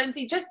a day,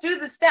 Lindsay, just do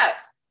the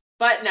steps.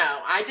 But no,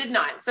 I did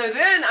not. So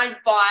then I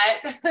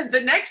bought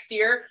the next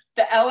year,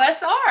 the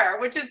LSR,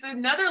 which is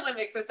another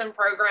limbic system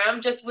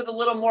program, just with a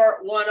little more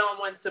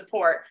one-on-one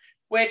support,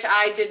 which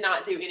I did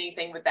not do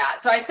anything with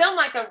that. So I sound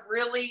like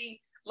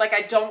like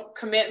I don't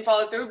commit and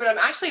follow through, but I'm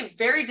actually a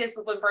very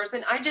disciplined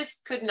person. I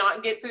just could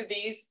not get through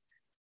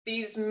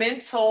these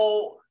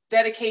mental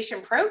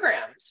dedication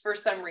programs for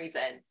some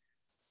reason.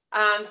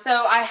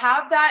 So I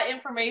have that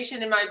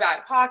information in my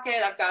back pocket.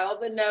 I've got all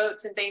the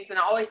notes and things, and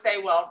I always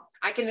say, well,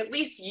 I can at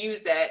least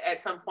use it at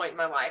some point in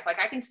my life. Like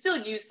I can still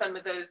use some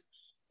of those,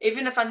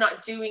 even if I'm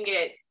not doing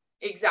it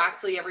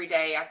exactly every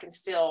day, I can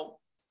still,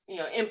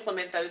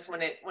 implement those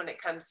when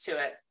it comes to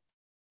it.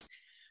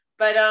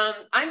 But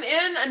I'm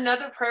in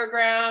another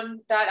program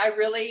that I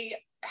really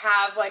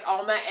have like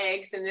all my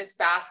eggs in this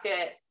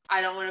basket. I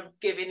don't want to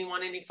give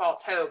anyone any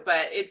false hope,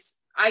 but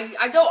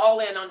I go all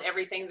in on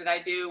everything that I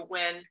do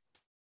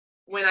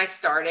when I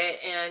start it.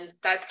 And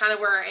that's kind of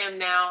where I am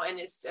now. And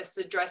it's just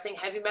addressing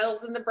heavy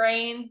metals in the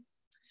brain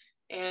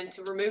and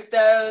to remove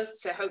those,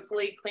 to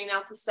hopefully clean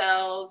out the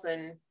cells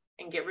and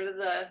get rid of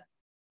the,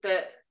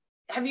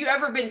 have you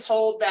ever been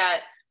told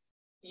that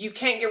you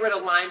can't get rid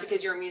of Lyme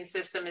because your immune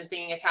system is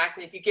being attacked?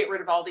 And if you get rid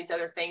of all these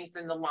other things,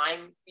 then the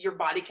Lyme, your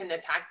body can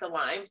attack the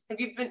Lyme.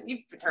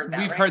 You've heard that,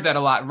 We've right? heard that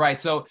a lot. Right.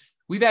 So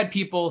we've had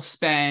people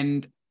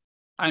spend,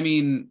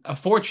 a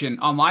fortune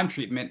on Lyme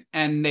treatment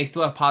and they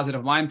still have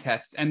positive Lyme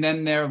tests. And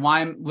then their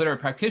Lyme literate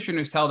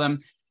practitioners tell them,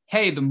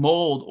 hey, the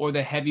mold or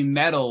the heavy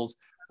metals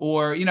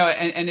or,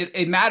 and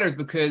it matters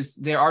because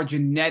there are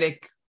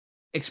genetic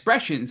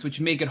expressions which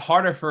make it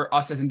harder for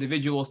us as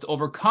individuals to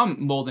overcome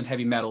mold and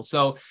heavy metals.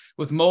 So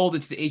with mold,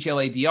 it's the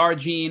HLA-DR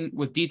gene.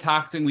 With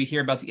detoxing, we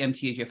hear about the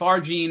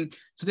MTHFR gene.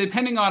 So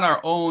depending on our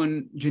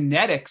own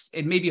genetics,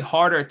 it may be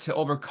harder to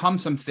overcome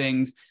some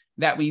things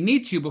that we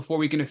need to before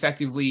we can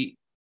effectively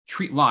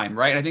treat Lyme,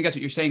 right? And I think that's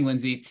what you're saying,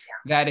 Lindsay,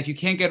 that if you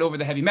can't get over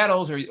the heavy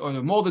metals or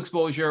the mold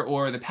exposure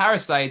or the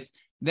parasites,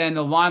 then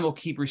the Lyme will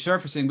keep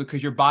resurfacing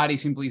because your body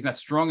simply is not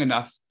strong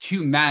enough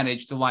to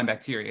manage the Lyme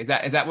bacteria. Is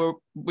that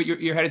what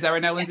your head is at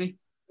right now, Lindsay?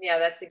 Yeah,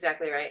 that's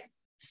exactly right.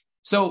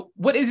 So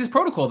what is this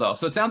protocol though?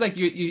 So it sounds like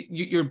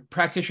your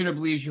practitioner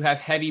believes you have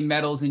heavy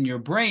metals in your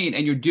brain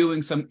and you're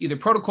doing some either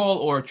protocol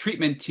or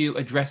treatment to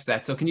address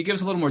that. So can you give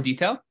us a little more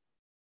detail?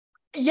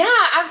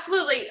 Yeah,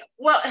 absolutely.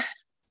 Well,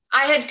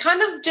 I had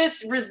kind of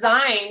just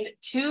resigned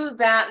to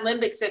that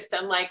limbic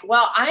system. Like,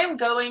 well, I am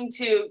going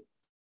to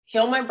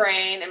heal my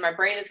brain and my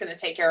brain is going to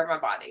take care of my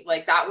body.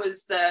 Like that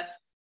was the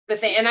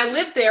thing. And I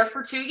lived there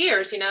for 2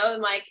 years,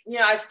 and like,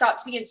 I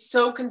stopped being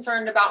so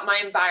concerned about my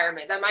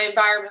environment, that my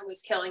environment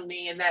was killing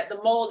me and that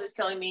the mold is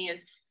killing me. And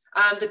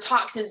the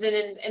toxins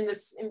in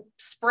the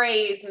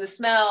sprays and the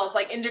smells,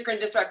 like endocrine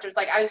disruptors.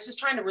 Like I was just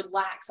trying to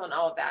relax on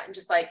all of that and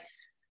just like,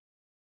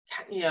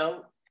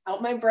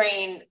 help my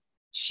brain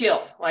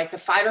chill, like the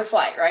fight or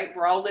flight, right?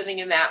 We're all living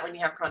in that when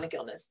you have chronic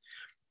illness.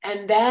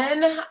 And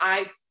then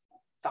I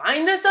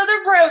find this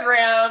other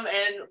program,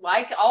 and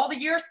like all the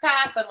years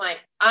pass, I'm like,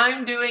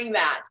 I'm doing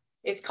that.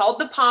 It's called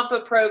the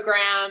Pampa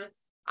program.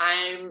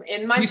 I'm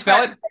in my— Can you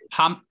spell it?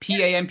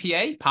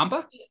 P-A-M-P-A?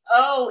 Pampa?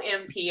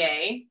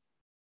 O-M-P-A,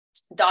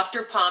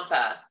 Dr.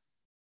 Pampa.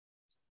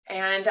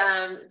 And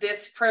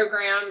this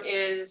program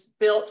is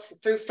built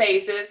through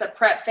phases: a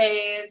prep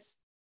phase,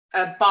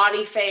 a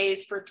body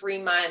phase for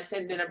 3 months,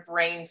 and then a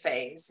brain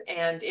phase.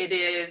 And it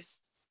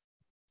is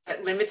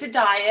a limited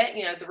diet,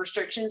 the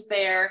restrictions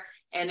there.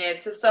 And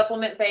it's a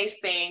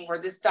supplement-based thing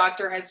where this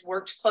doctor has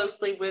worked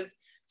closely with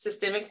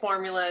Systemic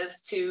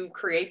Formulas to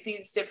create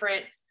these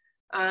different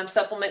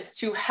supplements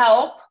to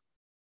help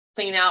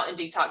clean out and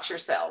detox your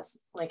cells,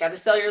 like at a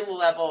cellular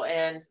level.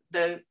 And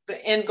the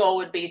end goal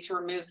would be to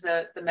remove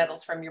the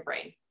metals from your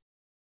brain.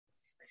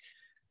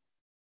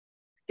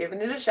 Giving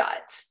it a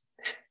shot.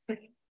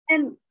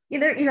 And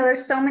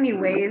there's so many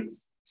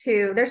ways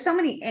there's so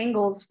many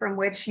angles from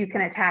which you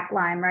can attack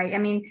Lyme, right? I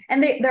mean,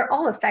 and they're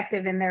all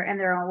effective in their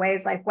own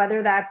ways, like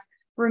whether that's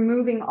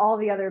removing all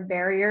the other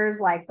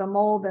barriers like the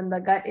mold and the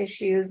gut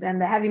issues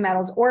and the heavy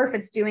metals, or if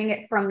it's doing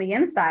it from the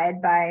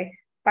inside by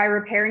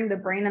repairing the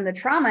brain and the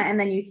trauma, and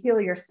then you heal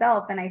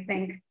yourself. And I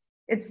think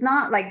it's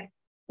not like,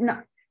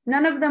 no,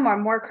 none of them are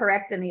more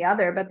correct than the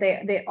other, but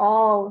they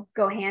all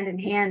go hand in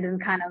hand,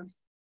 and kind of,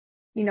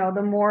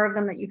 the more of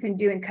them that you can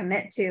do and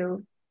commit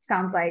to,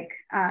 sounds like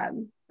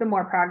the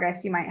more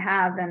progress you might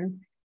have. And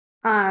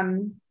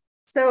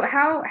so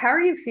how are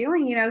you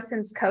feeling,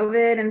 since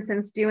COVID and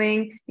since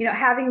doing,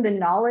 having the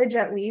knowledge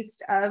at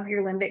least of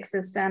your limbic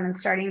system and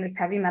starting this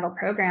heavy metal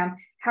program?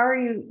 How are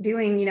you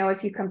doing,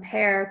 if you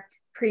compare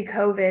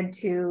pre-COVID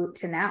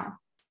to now?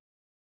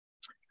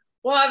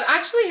 Well, I've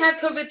actually had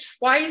COVID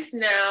twice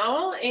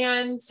now.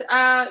 And,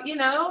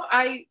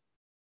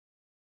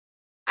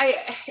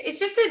 it's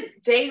just a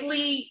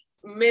daily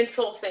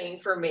mental thing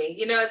for me.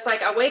 It's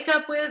like I wake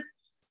up with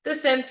the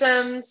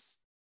symptoms,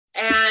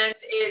 And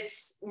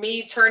it's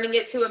me turning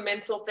it to a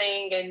mental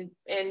thing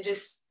and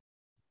just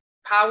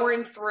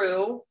powering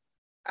through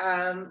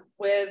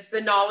with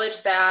the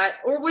knowledge that,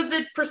 or with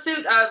the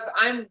pursuit of,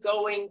 I'm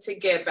going to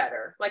get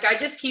better. Like, I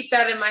just keep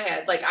that in my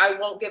head. Like, I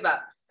won't give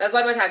up. That's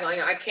like my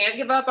tagline. I can't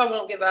give up. I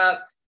won't give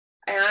up.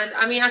 And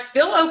I mean, I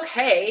feel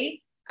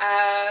okay.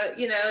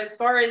 As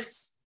far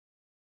as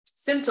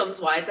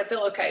symptoms wise, I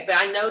feel okay, but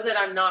I know that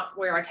I'm not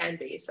where I can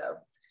be. So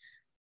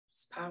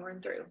just powering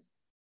through.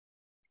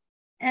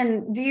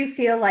 And do you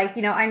feel like,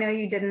 I know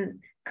you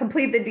didn't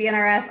complete the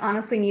DNRS.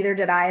 Honestly, neither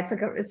did I.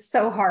 It's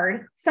so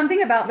hard.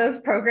 Something about those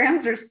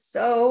programs are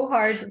so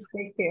hard to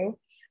stick to.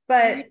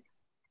 But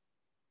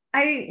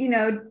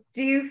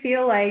do you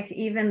feel like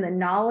even the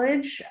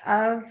knowledge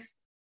of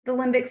the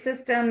limbic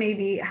system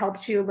maybe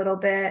helps you a little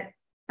bit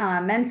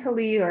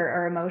mentally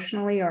or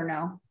emotionally, or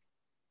no?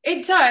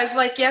 It does.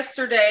 Like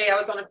yesterday, I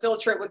was on a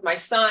field trip with my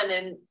son,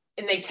 and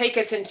they take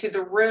us into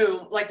the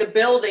room, like the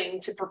building,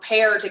 to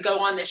prepare to go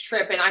on this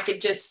trip. And I could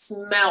just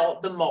smell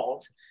the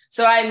mold.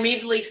 So I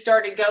immediately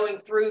started going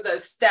through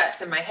those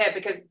steps in my head,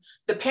 because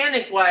the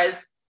panic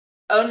was,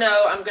 oh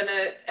no, I'm going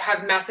to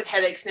have massive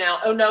headaches now.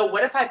 Oh no,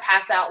 what if I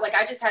pass out? Like,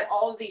 I just had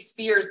all of these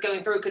fears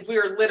going through, because we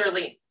were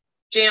literally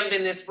jammed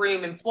in this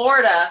room in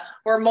Florida,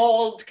 or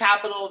mold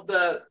capital of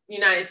the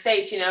United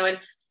States, and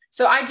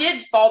so I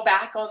did fall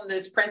back on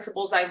those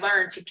principles I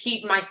learned to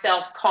keep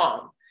myself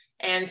calm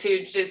and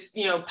to just,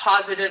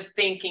 positive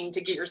thinking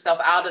to get yourself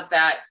out of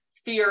that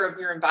fear of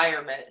your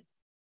environment.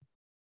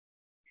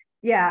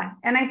 Yeah.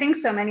 And I think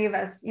so many of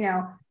us,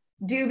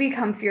 do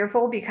become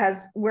fearful because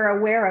we're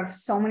aware of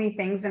so many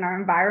things in our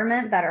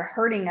environment that are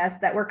hurting us,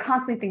 that we're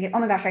constantly thinking, oh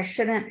my gosh,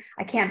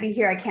 I can't be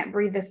here. I can't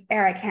breathe this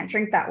air. I can't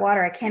drink that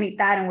water. I can't eat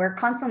that. And we're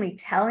constantly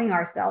telling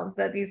ourselves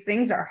that these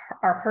things are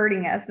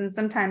hurting us. And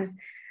sometimes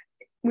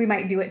we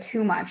might do it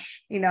too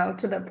much,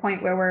 to the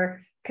point where we're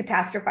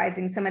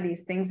catastrophizing some of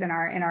these things in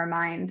our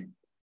mind.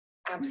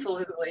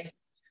 Absolutely.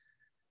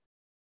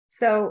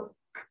 So,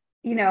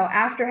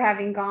 after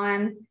having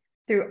gone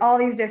through all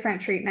these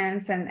different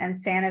treatments and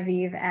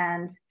Sanaviv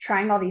and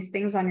trying all these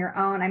things on your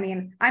own, I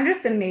mean, I'm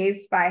just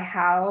amazed by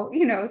how,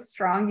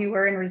 strong you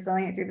were and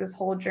resilient through this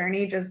whole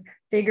journey, just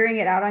figuring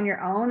it out on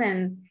your own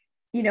and,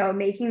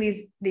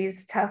 making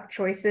these tough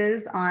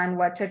choices on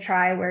what to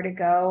try, where to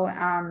go,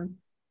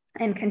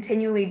 and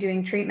continually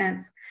doing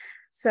treatments.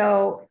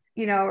 So,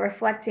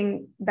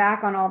 reflecting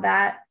back on all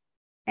that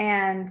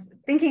and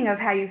thinking of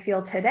how you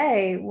feel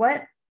today,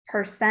 what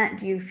percentage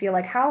do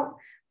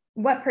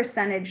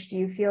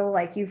you feel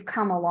like you've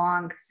come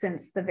along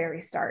since the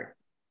very start?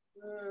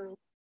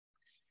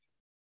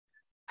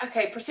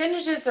 Okay,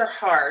 percentages are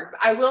hard.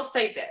 I will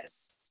say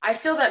this. I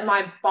feel that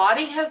my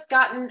body has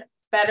gotten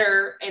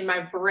better and my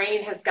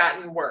brain has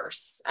gotten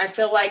worse. I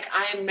feel like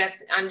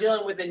I'm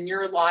dealing with a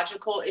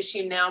neurological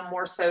issue now,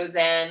 more so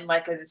than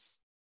like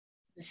this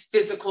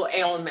physical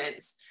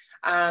ailments.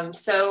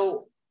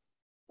 So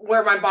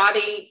where my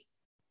body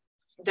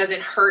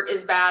doesn't hurt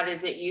as bad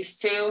as it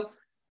used to,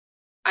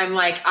 I'm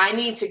like, I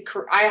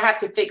have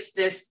to fix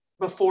this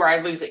before I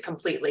lose it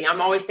completely.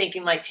 I'm always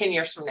thinking like 10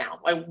 years from now,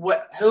 like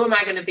who am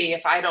I going to be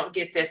if I don't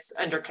get this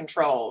under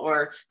control,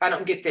 or if I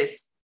don't get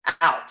this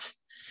out?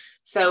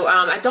 So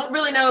I don't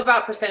really know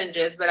about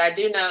percentages, but I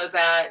do know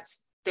that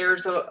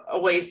there's a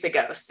ways to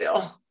go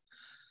still.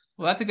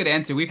 Well, that's a good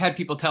answer. We've had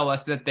people tell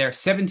us that they're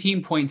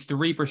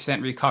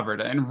 17.3%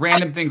 recovered and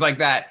random things like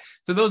that.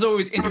 So those are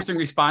always interesting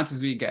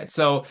responses we get.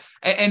 So,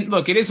 and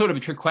look, it is sort of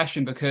a trick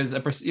question because,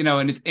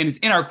 and it's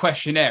in our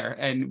questionnaire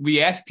and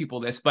we ask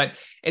people this, but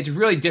it's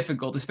really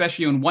difficult,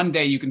 especially when one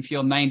day you can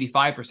feel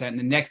 95% and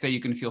the next day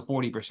you can feel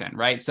 40%,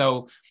 right?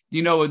 So,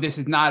 this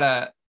is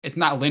it's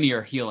not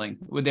linear healing.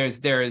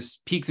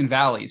 There's peaks and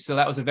valleys. So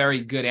that was a very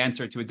good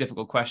answer to a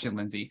difficult question,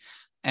 Lindsay.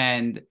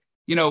 And,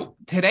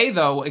 today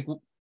though, like,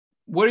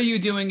 what are you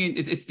doing?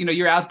 It's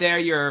you're out there,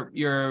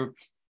 you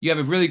have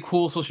a really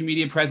cool social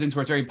media presence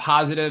where it's very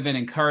positive and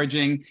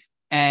encouraging.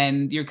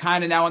 And you're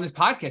kind of now on this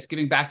podcast,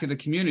 giving back to the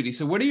community.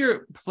 So what are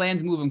your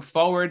plans moving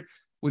forward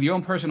with your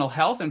own personal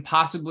health and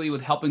possibly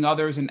with helping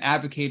others and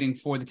advocating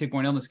for the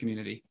tick-borne illness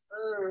community?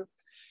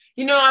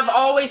 I've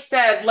always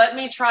said, let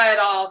me try it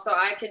all so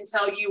I can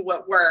tell you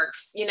what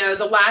works.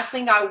 The last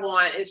thing I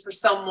want is for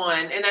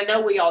someone, and I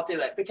know we all do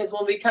it, because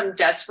when we become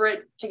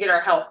desperate to get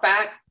our health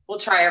back, we'll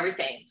try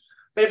everything.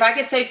 But if I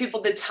could save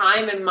people the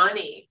time and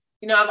money,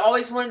 I've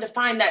always wanted to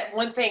find that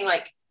one thing,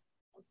 like,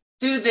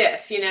 do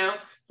this,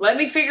 let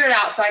me figure it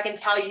out so I can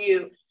tell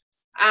you.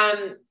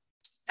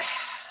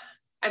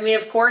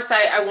 Of course,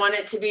 I want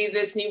it to be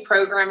this new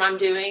program I'm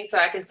doing so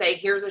I can say,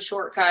 here's a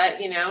shortcut,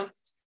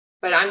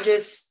 but I'm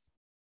just,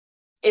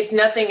 if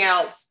nothing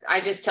else, I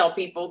just tell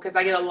people, because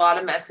I get a lot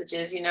of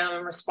messages, in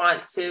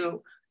response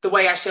to the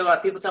way I show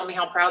up. People tell me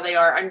how proud they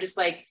are. I'm just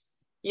like,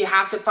 you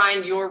have to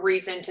find your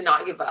reason to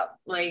not give up.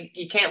 Like,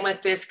 you can't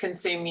let this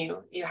consume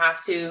you. You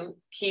have to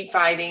keep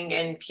fighting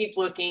and keep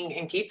looking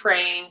and keep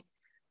praying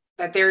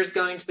that there's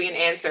going to be an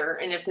answer.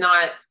 And if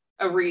not,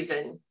 a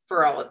reason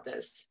for all of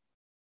this.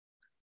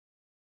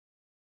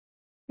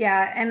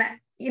 Yeah. And,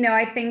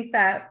 I think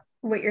that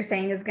what you're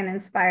saying is going to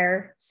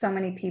inspire so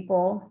many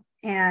people.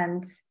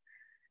 And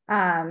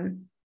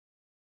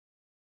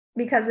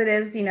because it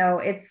is,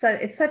 it's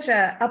such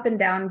a up and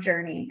down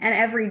journey. And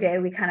every day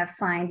we kind of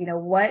find,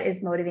 what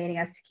is motivating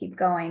us to keep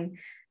going.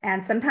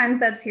 And sometimes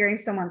that's hearing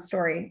someone's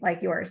story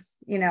like yours,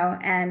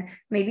 and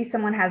maybe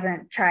someone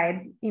hasn't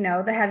tried,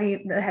 the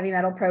heavy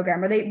metal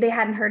program, or they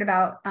hadn't heard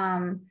about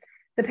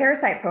the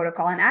parasite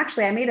protocol. And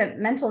actually, I made a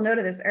mental note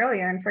of this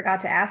earlier and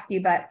forgot to ask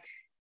you, but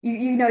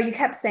you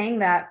kept saying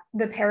that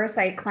the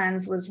parasite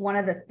cleanse was one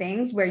of the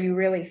things where you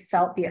really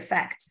felt the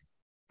effect.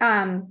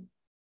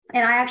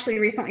 And I actually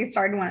recently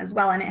started one as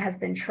well, and it has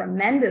been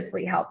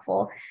tremendously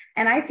helpful.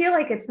 And I feel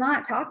like it's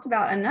not talked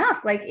about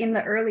enough, like in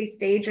the early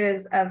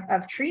stages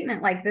of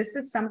treatment. Like, this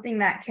is something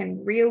that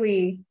can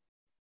really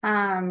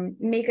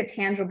make a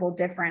tangible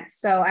difference.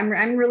 So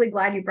I'm really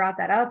glad you brought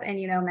that up and,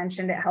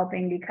 mentioned it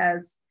helping,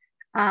 because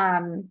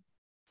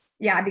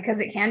because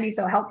it can be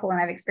so helpful. And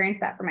I've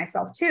experienced that for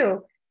myself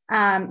too.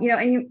 I'm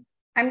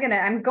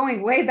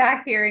going way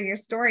back here in your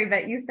story,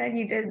 but you said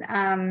you did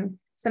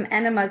some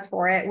enemas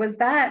for it. Was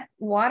that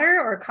water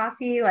or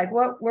coffee? Like,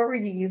 what were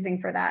you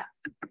using for that?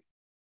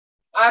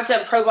 I've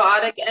done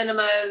probiotic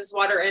enemas,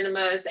 water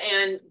enemas,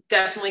 and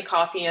definitely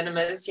coffee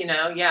enemas.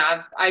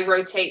 I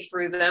rotate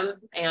through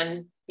them,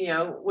 and,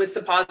 with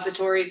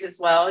suppositories as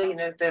well,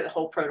 the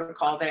whole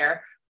protocol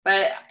there.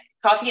 But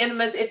coffee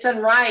enemas, if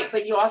done right,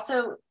 but you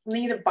also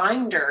need a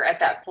binder at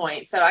that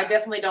point. So I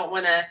definitely don't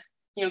want to,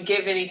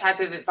 give any type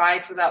of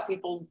advice without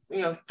people,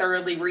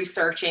 thoroughly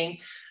researching.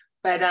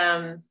 But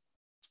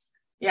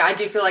I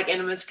do feel like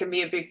enemas can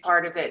be a big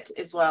part of it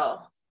as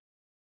well.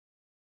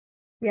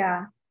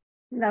 Yeah,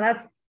 no,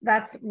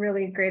 that's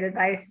really great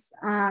advice.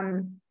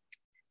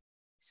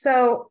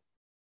 So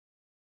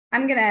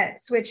I'm going to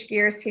switch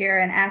gears here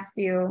and ask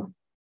you,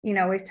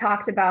 we've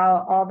talked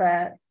about all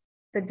the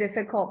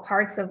difficult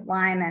parts of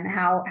Lyme and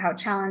how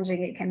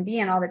challenging it can be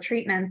and all the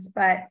treatments,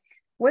 but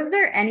was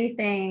there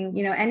anything,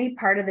 any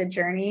part of the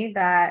journey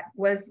that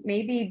was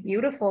maybe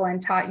beautiful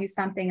and taught you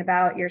something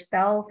about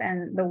yourself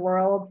and the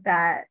world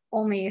that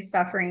only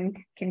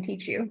suffering can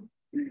teach you?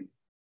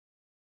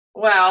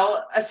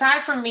 Well,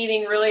 aside from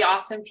meeting really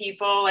awesome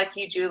people like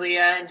you,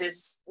 Julia, and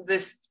just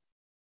this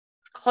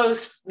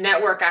close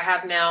network I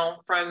have now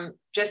from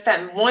just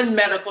that one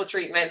medical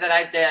treatment that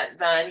I've done,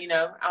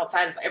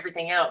 outside of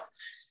everything else,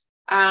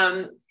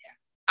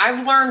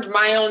 I've learned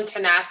my own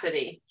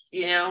tenacity.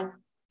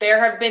 There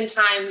have been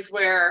times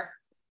where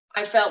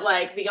I felt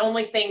like the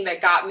only thing that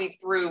got me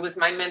through was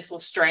my mental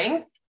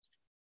strength.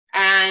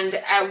 And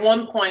at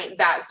one point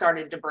that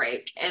started to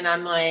break. And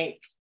I'm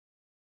like,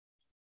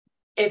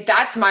 if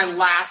that's my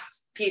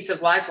last piece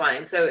of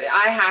lifeline. So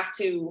I have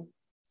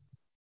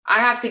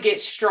to get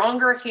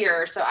stronger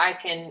here so I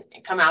can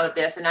come out of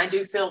this. And I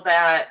do feel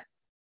that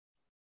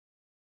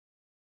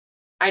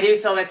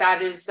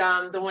that is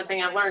the one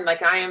thing I've learned.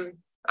 Like, I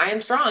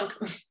am strong.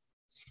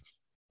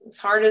 As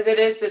hard as it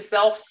is to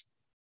self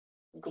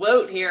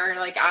gloat here,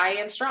 like, I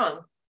am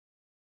strong.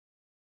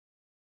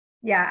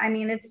 Yeah. I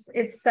mean,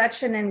 it's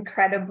such an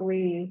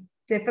incredibly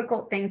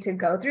difficult thing to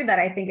go through that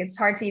I think it's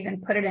hard to even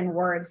put it in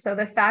words. So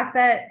the fact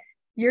that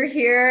you're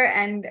here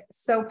and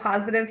so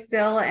positive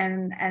still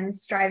and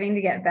striving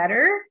to get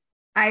better,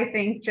 I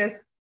think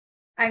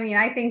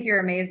I think you're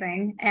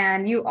amazing,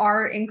 and you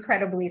are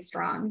incredibly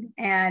strong.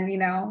 And,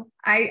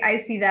 I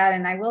see that.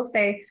 And I will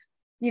say,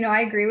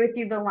 I agree with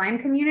you. The Lyme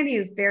community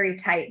is very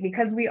tight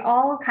because we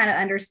all kind of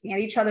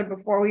understand each other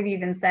before we've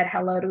even said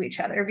hello to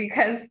each other,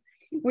 because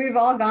we've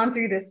all gone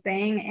through this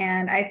thing.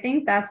 And I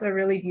think that's a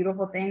really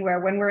beautiful thing, where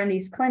when we're in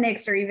these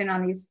clinics or even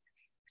on these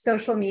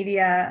social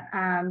media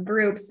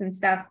groups and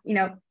stuff,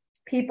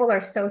 people are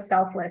so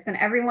selfless, and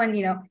everyone,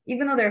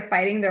 even though they're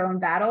fighting their own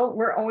battle,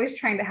 we're always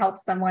trying to help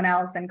someone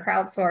else and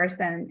crowdsource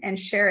and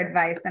share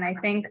advice. And I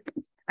think,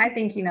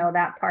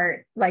 that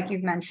part, like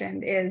you've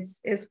mentioned,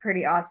 is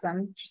pretty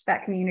awesome. Just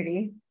that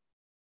community.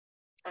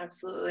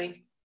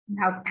 Absolutely.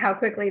 How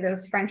quickly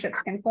those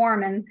friendships can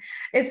form. And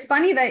it's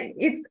funny that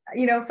it's,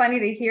 funny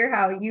to hear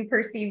how you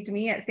perceived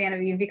me at Santa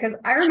Vive, because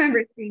I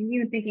remember seeing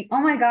you and thinking, oh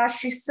my gosh,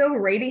 she's so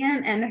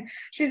radiant and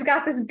she's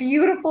got this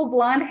beautiful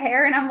blonde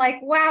hair. And I'm like,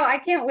 wow, I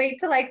can't wait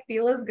to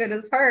feel as good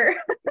as her.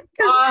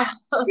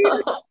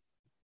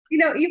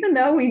 Even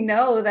though we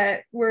know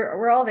that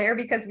we're all there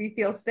because we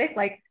feel sick,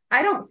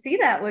 I don't see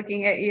that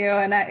looking at you.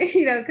 And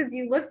because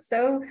you looked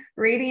so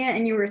radiant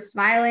and you were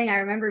smiling. I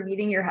remember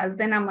meeting your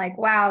husband. I'm like,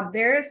 wow,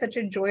 there is such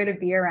a joy to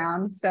be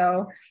around.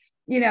 So,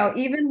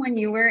 even when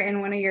you were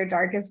in one of your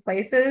darkest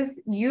places,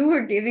 you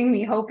were giving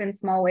me hope in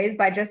small ways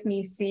by just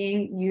me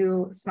seeing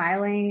you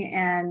smiling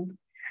and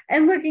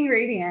looking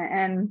radiant.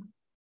 And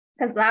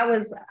because that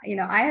was,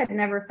 I had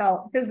never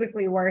felt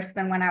physically worse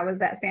than when I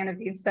was at Santa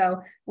Vive.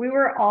 So we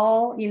were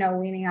all,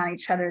 leaning on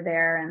each other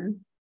there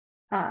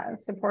and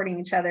supporting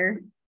each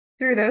other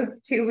through those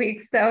 2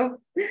 weeks.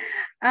 So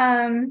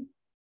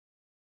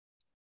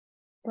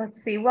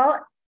let's see.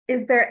 Well,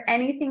 is there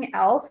anything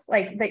else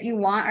that you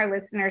want our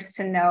listeners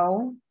to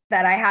know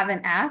that I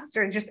haven't asked,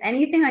 or just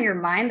anything on your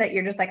mind that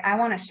you're just like, I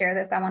want to share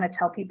this, I want to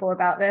tell people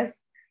about this?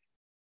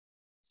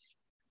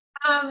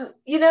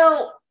 You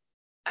know,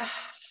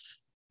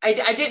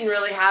 I didn't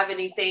really have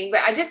anything,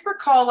 but I just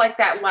recall like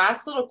that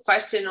last little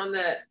question on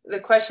the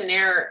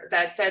questionnaire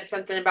that said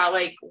something about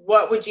like,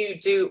 what would you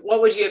do?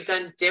 What would you have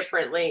done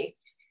differently?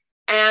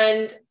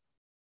 And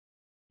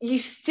you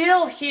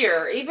still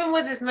hear, even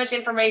with as much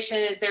information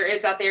as there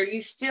is out there, you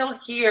still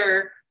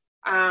hear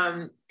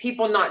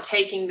people not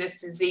taking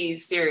this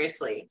disease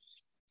seriously.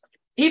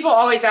 People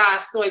always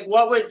ask, like,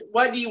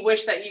 what do you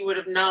wish that you would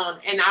have known?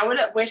 And I would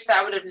have wished that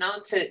I would have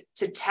known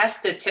to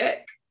test a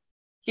tick.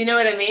 You know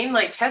what I mean?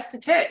 Like, test a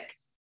tick.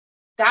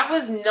 That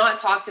was not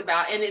talked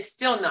about, and it's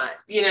still not,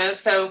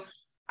 So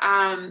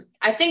I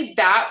think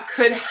that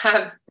could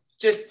have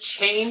just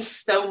changed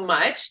so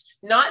much.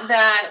 Not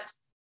that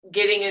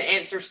getting an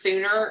answer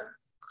sooner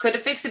could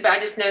have fixed it, but I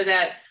just know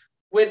that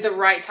with the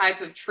right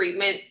type of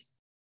treatment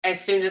as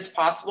soon as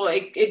possible,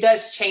 it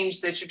does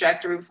change the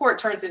trajectory before it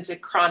turns into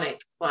chronic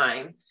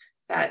Lyme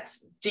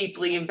that's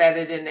deeply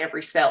embedded in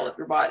every cell of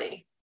your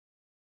body.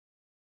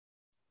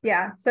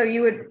 Yeah. So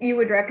you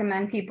would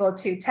recommend people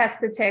to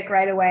test the tick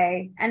right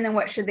away. And then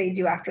what should they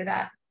do after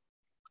that?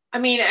 I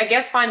mean, I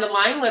guess find a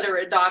Lyme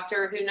literate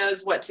doctor who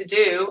knows what to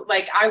do.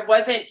 Like, I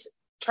wasn't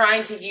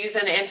trying to use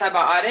an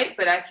antibiotic,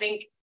 but I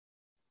think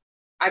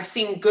I've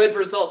seen good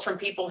results from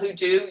people who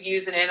do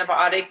use an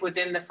antibiotic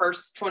within the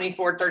first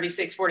 24,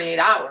 36, 48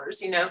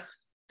 hours.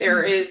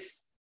 There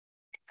is,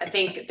 I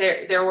think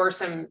there were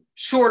some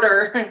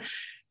shorter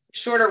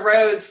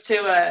roads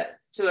to a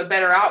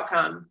better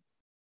outcome.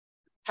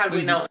 How do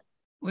we know?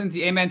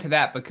 Lindsay, amen to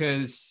that,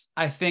 because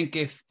I think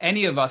if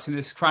any of us in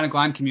this chronic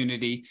Lyme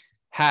community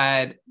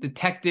had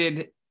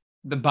detected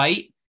the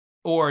bite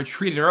or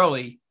treated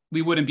early,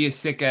 we wouldn't be as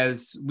sick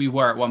as we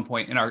were at one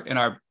point in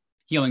our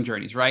healing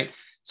journeys, right?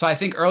 So I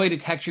think early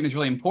detection is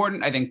really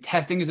important. I think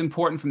testing is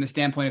important from the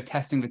standpoint of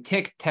testing the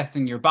tick,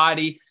 testing your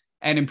body,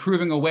 and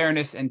improving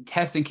awareness and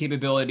testing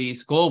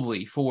capabilities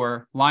globally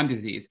for Lyme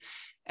disease.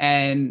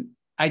 And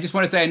I just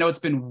want to say, I know it's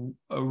been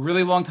a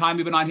really long time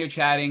we've been on here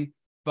chatting,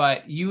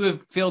 but you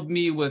have filled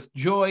me with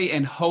joy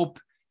and hope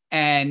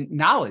and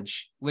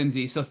knowledge,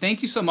 Lindsay. So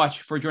thank you so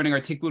much for joining our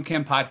Tick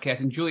Bootcamp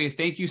podcast. And Julia,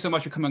 thank you so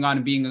much for coming on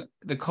and being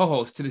the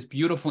co-host to this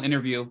beautiful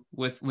interview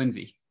with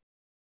Lindsay.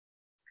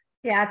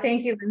 Yeah,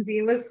 thank you, Lindsay.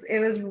 It was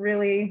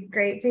really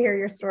great to hear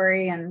your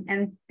story,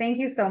 and thank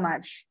you so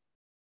much.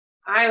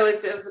 It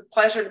was a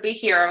pleasure to be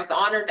here. I was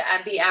honored to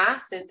be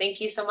asked, and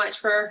thank you so much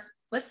for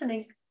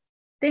listening.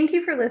 Thank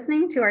you for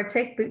listening to our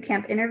Tick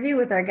Bootcamp interview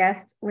with our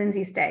guest,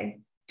 Lindsay Stay.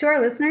 To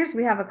our listeners,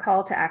 we have a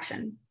call to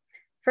action.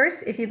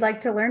 First, if you'd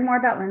like to learn more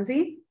about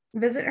Lindsay,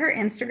 visit her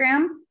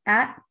Instagram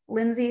at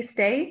Lindsay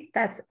Stay.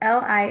 That's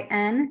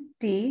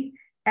LINDSAYSTAY.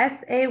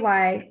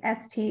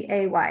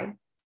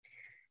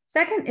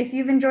 Second, if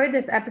you've enjoyed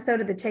this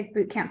episode of the Tick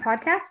Bootcamp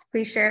podcast,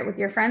 please share it with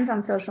your friends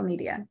on social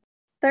media.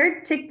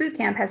 Third, Tick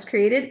Bootcamp has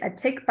created a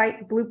Tick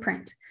Bite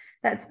blueprint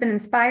that's been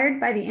inspired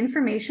by the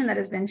information that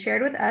has been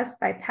shared with us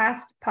by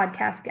past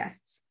podcast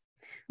guests.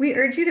 We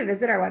urge you to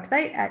visit our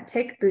website at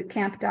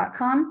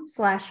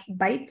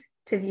tickbootcamp.com/bite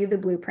to view the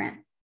blueprint.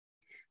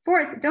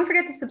 Fourth, don't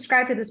forget to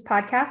subscribe to this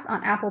podcast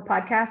on Apple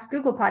Podcasts,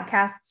 Google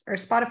Podcasts, or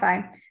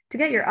Spotify to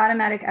get your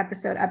automatic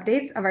episode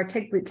updates of our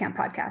Tick Bootcamp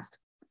podcast.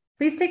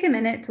 Please take a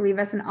minute to leave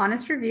us an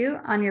honest review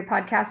on your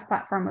podcast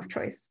platform of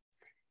choice.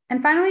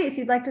 And finally, if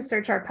you'd like to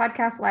search our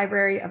podcast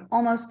library of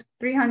almost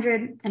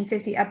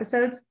 350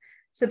 episodes,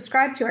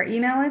 subscribe to our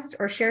email list,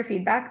 or share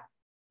feedback,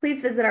 please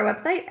visit our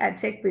website at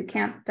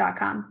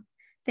tickbootcamp.com.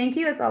 Thank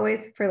you, as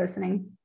always, for listening.